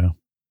else. Yeah.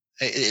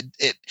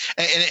 It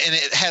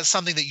has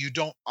something that you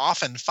don't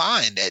often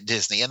find at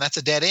Disney, and that's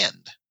a dead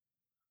end.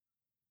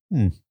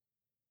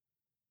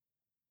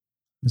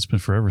 It's been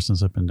forever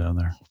since I've been down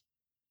there.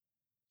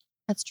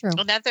 That's true.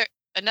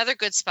 Another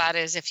good spot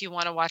is if you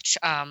want to watch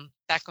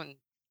back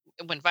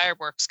when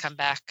fireworks come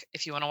back,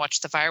 if you want to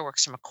watch the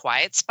fireworks from a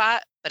quiet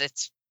spot, but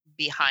it's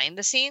behind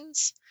the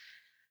scenes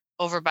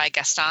over by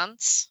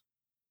Gaston's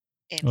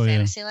in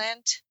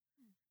Fantasyland.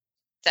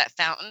 That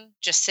fountain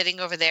just sitting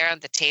over there on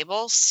the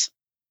tables,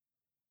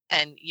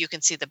 and you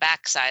can see the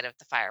backside of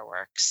the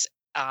fireworks.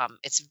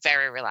 It's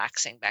very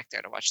relaxing back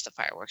there to watch the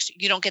fireworks.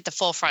 You don't get the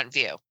full front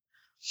view,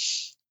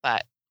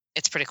 but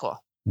it's pretty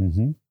cool.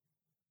 Mm-hmm.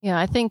 Yeah,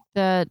 I think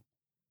that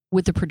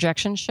with the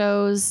projection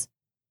shows,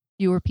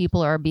 fewer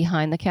people are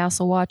behind the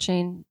castle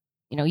watching.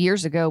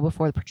 Years ago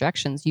before the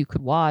projections, you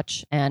could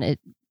watch, and it,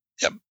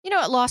 it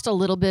lost a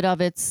little bit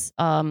of its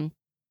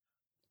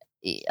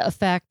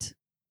effect,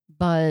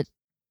 but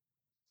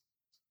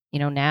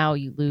now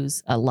you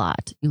lose a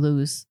lot. You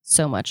lose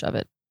so much of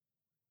it.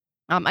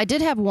 I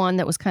did have one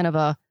that was kind of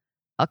a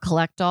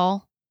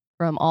collect-all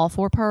from all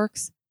 4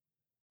 parks,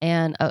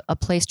 and a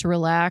place to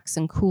relax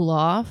and cool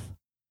off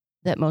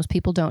that most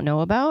people don't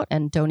know about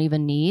and don't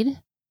even need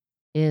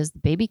is the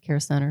baby care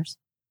centers.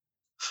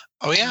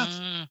 Oh,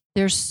 yeah.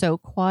 They're so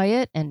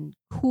quiet and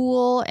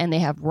cool, and they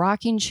have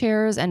rocking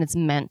chairs, and it's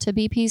meant to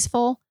be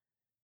peaceful.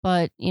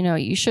 But,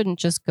 you shouldn't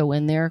just go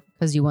in there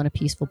because you want a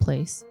peaceful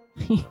place.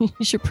 You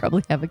should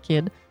probably have a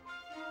kid.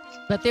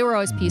 But they were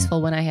always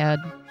peaceful when I had,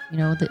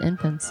 the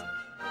infants.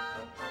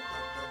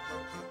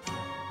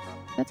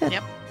 That's it.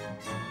 Yep.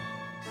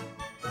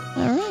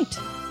 All right.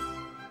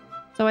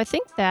 So I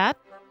think that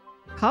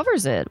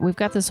covers it. We've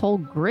got this whole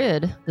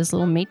grid, this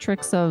little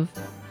matrix of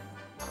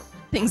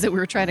things that we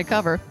were trying to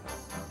cover.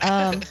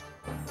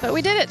 But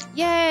we did it.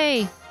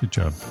 Yay. Good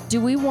job. Do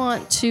we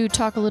want to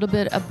talk a little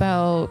bit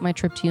about my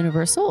trip to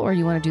Universal, or do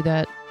you want to do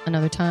that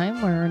another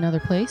time or another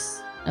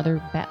place,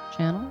 another Bat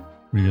channel?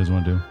 What do you guys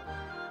want to do?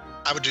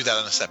 I would do that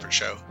on a separate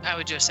show. I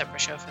would do a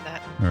separate show for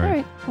that. All All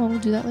right. Well, we'll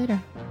do that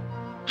later.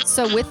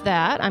 So with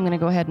that, I'm going to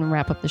go ahead and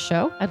wrap up the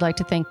show. I'd like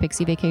to thank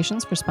Pixie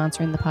Vacations for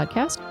sponsoring the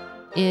podcast.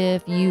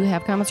 If you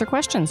have comments or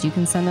questions, you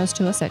can send those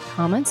to us at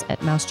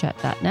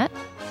comments@mousechat.net.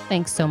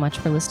 Thanks so much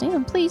for listening,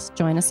 and please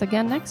join us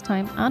again next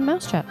time on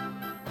Mouse Chat.